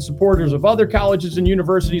 fans and supporters of other colleges and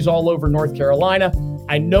universities all over North Carolina.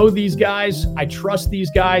 I know these guys, I trust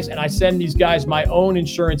these guys, and I send these guys my own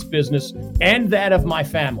insurance business and that of my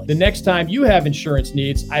family. The next time you have insurance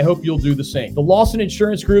needs, I hope you'll do the same. The Lawson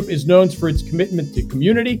Insurance Group is known for its commitment to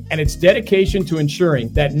community and its dedication to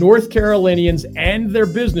ensuring that North Carolinians and their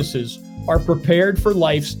businesses are prepared for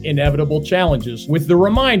life's inevitable challenges with the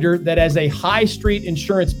reminder that as a High Street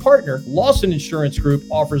insurance partner, Lawson Insurance Group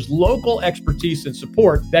offers local expertise and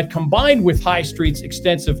support that, combined with High Street's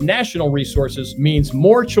extensive national resources, means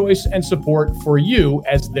more choice and support for you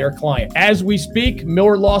as their client. As we speak,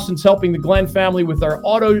 Miller Lawson's helping the Glenn family with our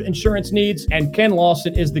auto insurance needs, and Ken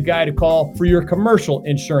Lawson is the guy to call for your commercial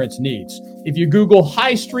insurance needs. If you Google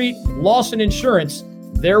High Street Lawson Insurance,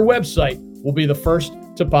 their website will be the first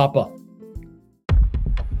to pop up.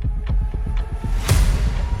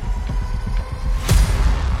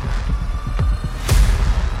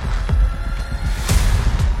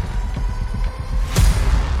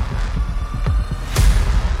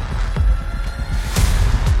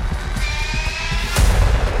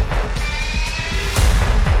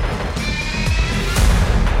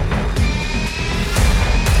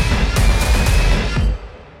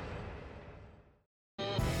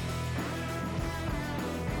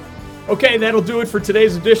 Okay, that'll do it for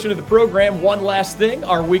today's edition of the program. One last thing,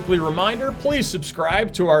 our weekly reminder, please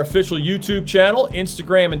subscribe to our official YouTube channel,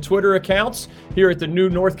 Instagram and Twitter accounts here at the new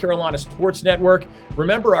North Carolina Sports Network.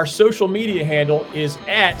 Remember, our social media handle is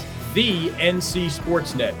at the NC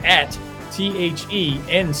Sportsnet, at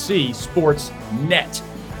THENC Sportsnet.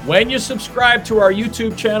 When you subscribe to our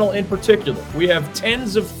YouTube channel in particular, we have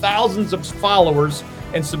tens of thousands of followers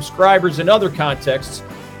and subscribers in other contexts.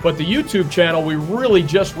 But the YouTube channel, we really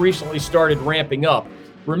just recently started ramping up.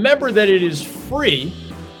 Remember that it is free.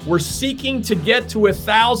 We're seeking to get to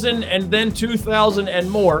 1,000 and then 2,000 and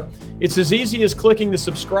more. It's as easy as clicking the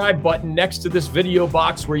subscribe button next to this video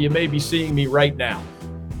box where you may be seeing me right now.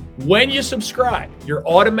 When you subscribe, you're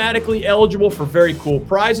automatically eligible for very cool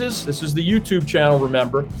prizes. This is the YouTube channel,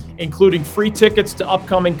 remember, including free tickets to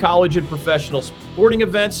upcoming college and professional sporting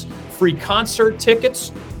events, free concert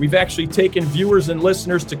tickets. We've actually taken viewers and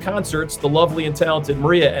listeners to concerts, the lovely and talented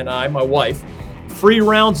Maria and I, my wife. Free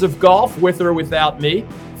rounds of golf with or without me.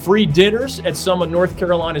 Free dinners at some of North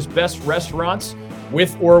Carolina's best restaurants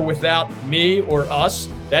with or without me or us.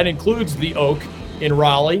 That includes the Oak in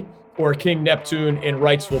Raleigh or King Neptune in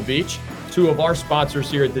Wrightsville Beach, two of our sponsors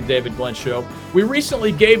here at the David Glenn Show. We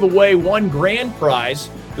recently gave away one grand prize.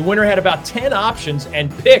 The winner had about 10 options and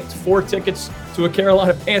picked 4 tickets to a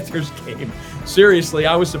Carolina Panthers game. Seriously,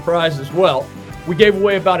 I was surprised as well. We gave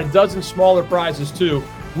away about a dozen smaller prizes too.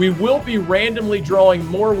 We will be randomly drawing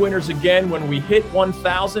more winners again when we hit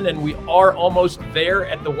 1,000, and we are almost there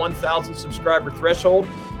at the 1,000 subscriber threshold.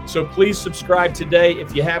 So please subscribe today.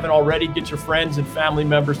 If you haven't already, get your friends and family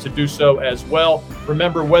members to do so as well.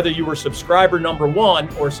 Remember, whether you were subscriber number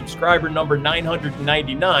 1 or subscriber number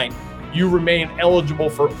 999, you remain eligible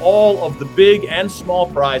for all of the big and small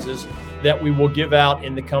prizes that we will give out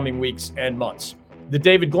in the coming weeks and months. The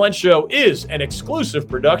David Glenn Show is an exclusive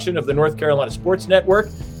production of the North Carolina Sports Network.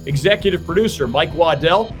 Executive producer Mike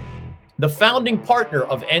Waddell. The founding partner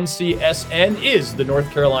of NCSN is the North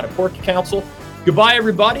Carolina Pork Council. Goodbye,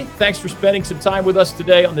 everybody. Thanks for spending some time with us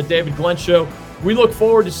today on the David Glenn Show. We look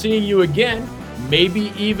forward to seeing you again,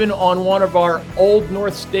 maybe even on one of our Old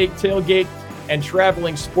North State tailgate and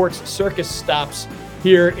traveling sports circus stops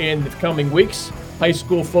here in the coming weeks. High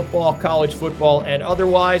school football, college football, and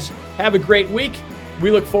otherwise. Have a great week. We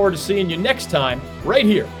look forward to seeing you next time right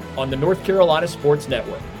here on the North Carolina Sports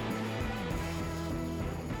Network.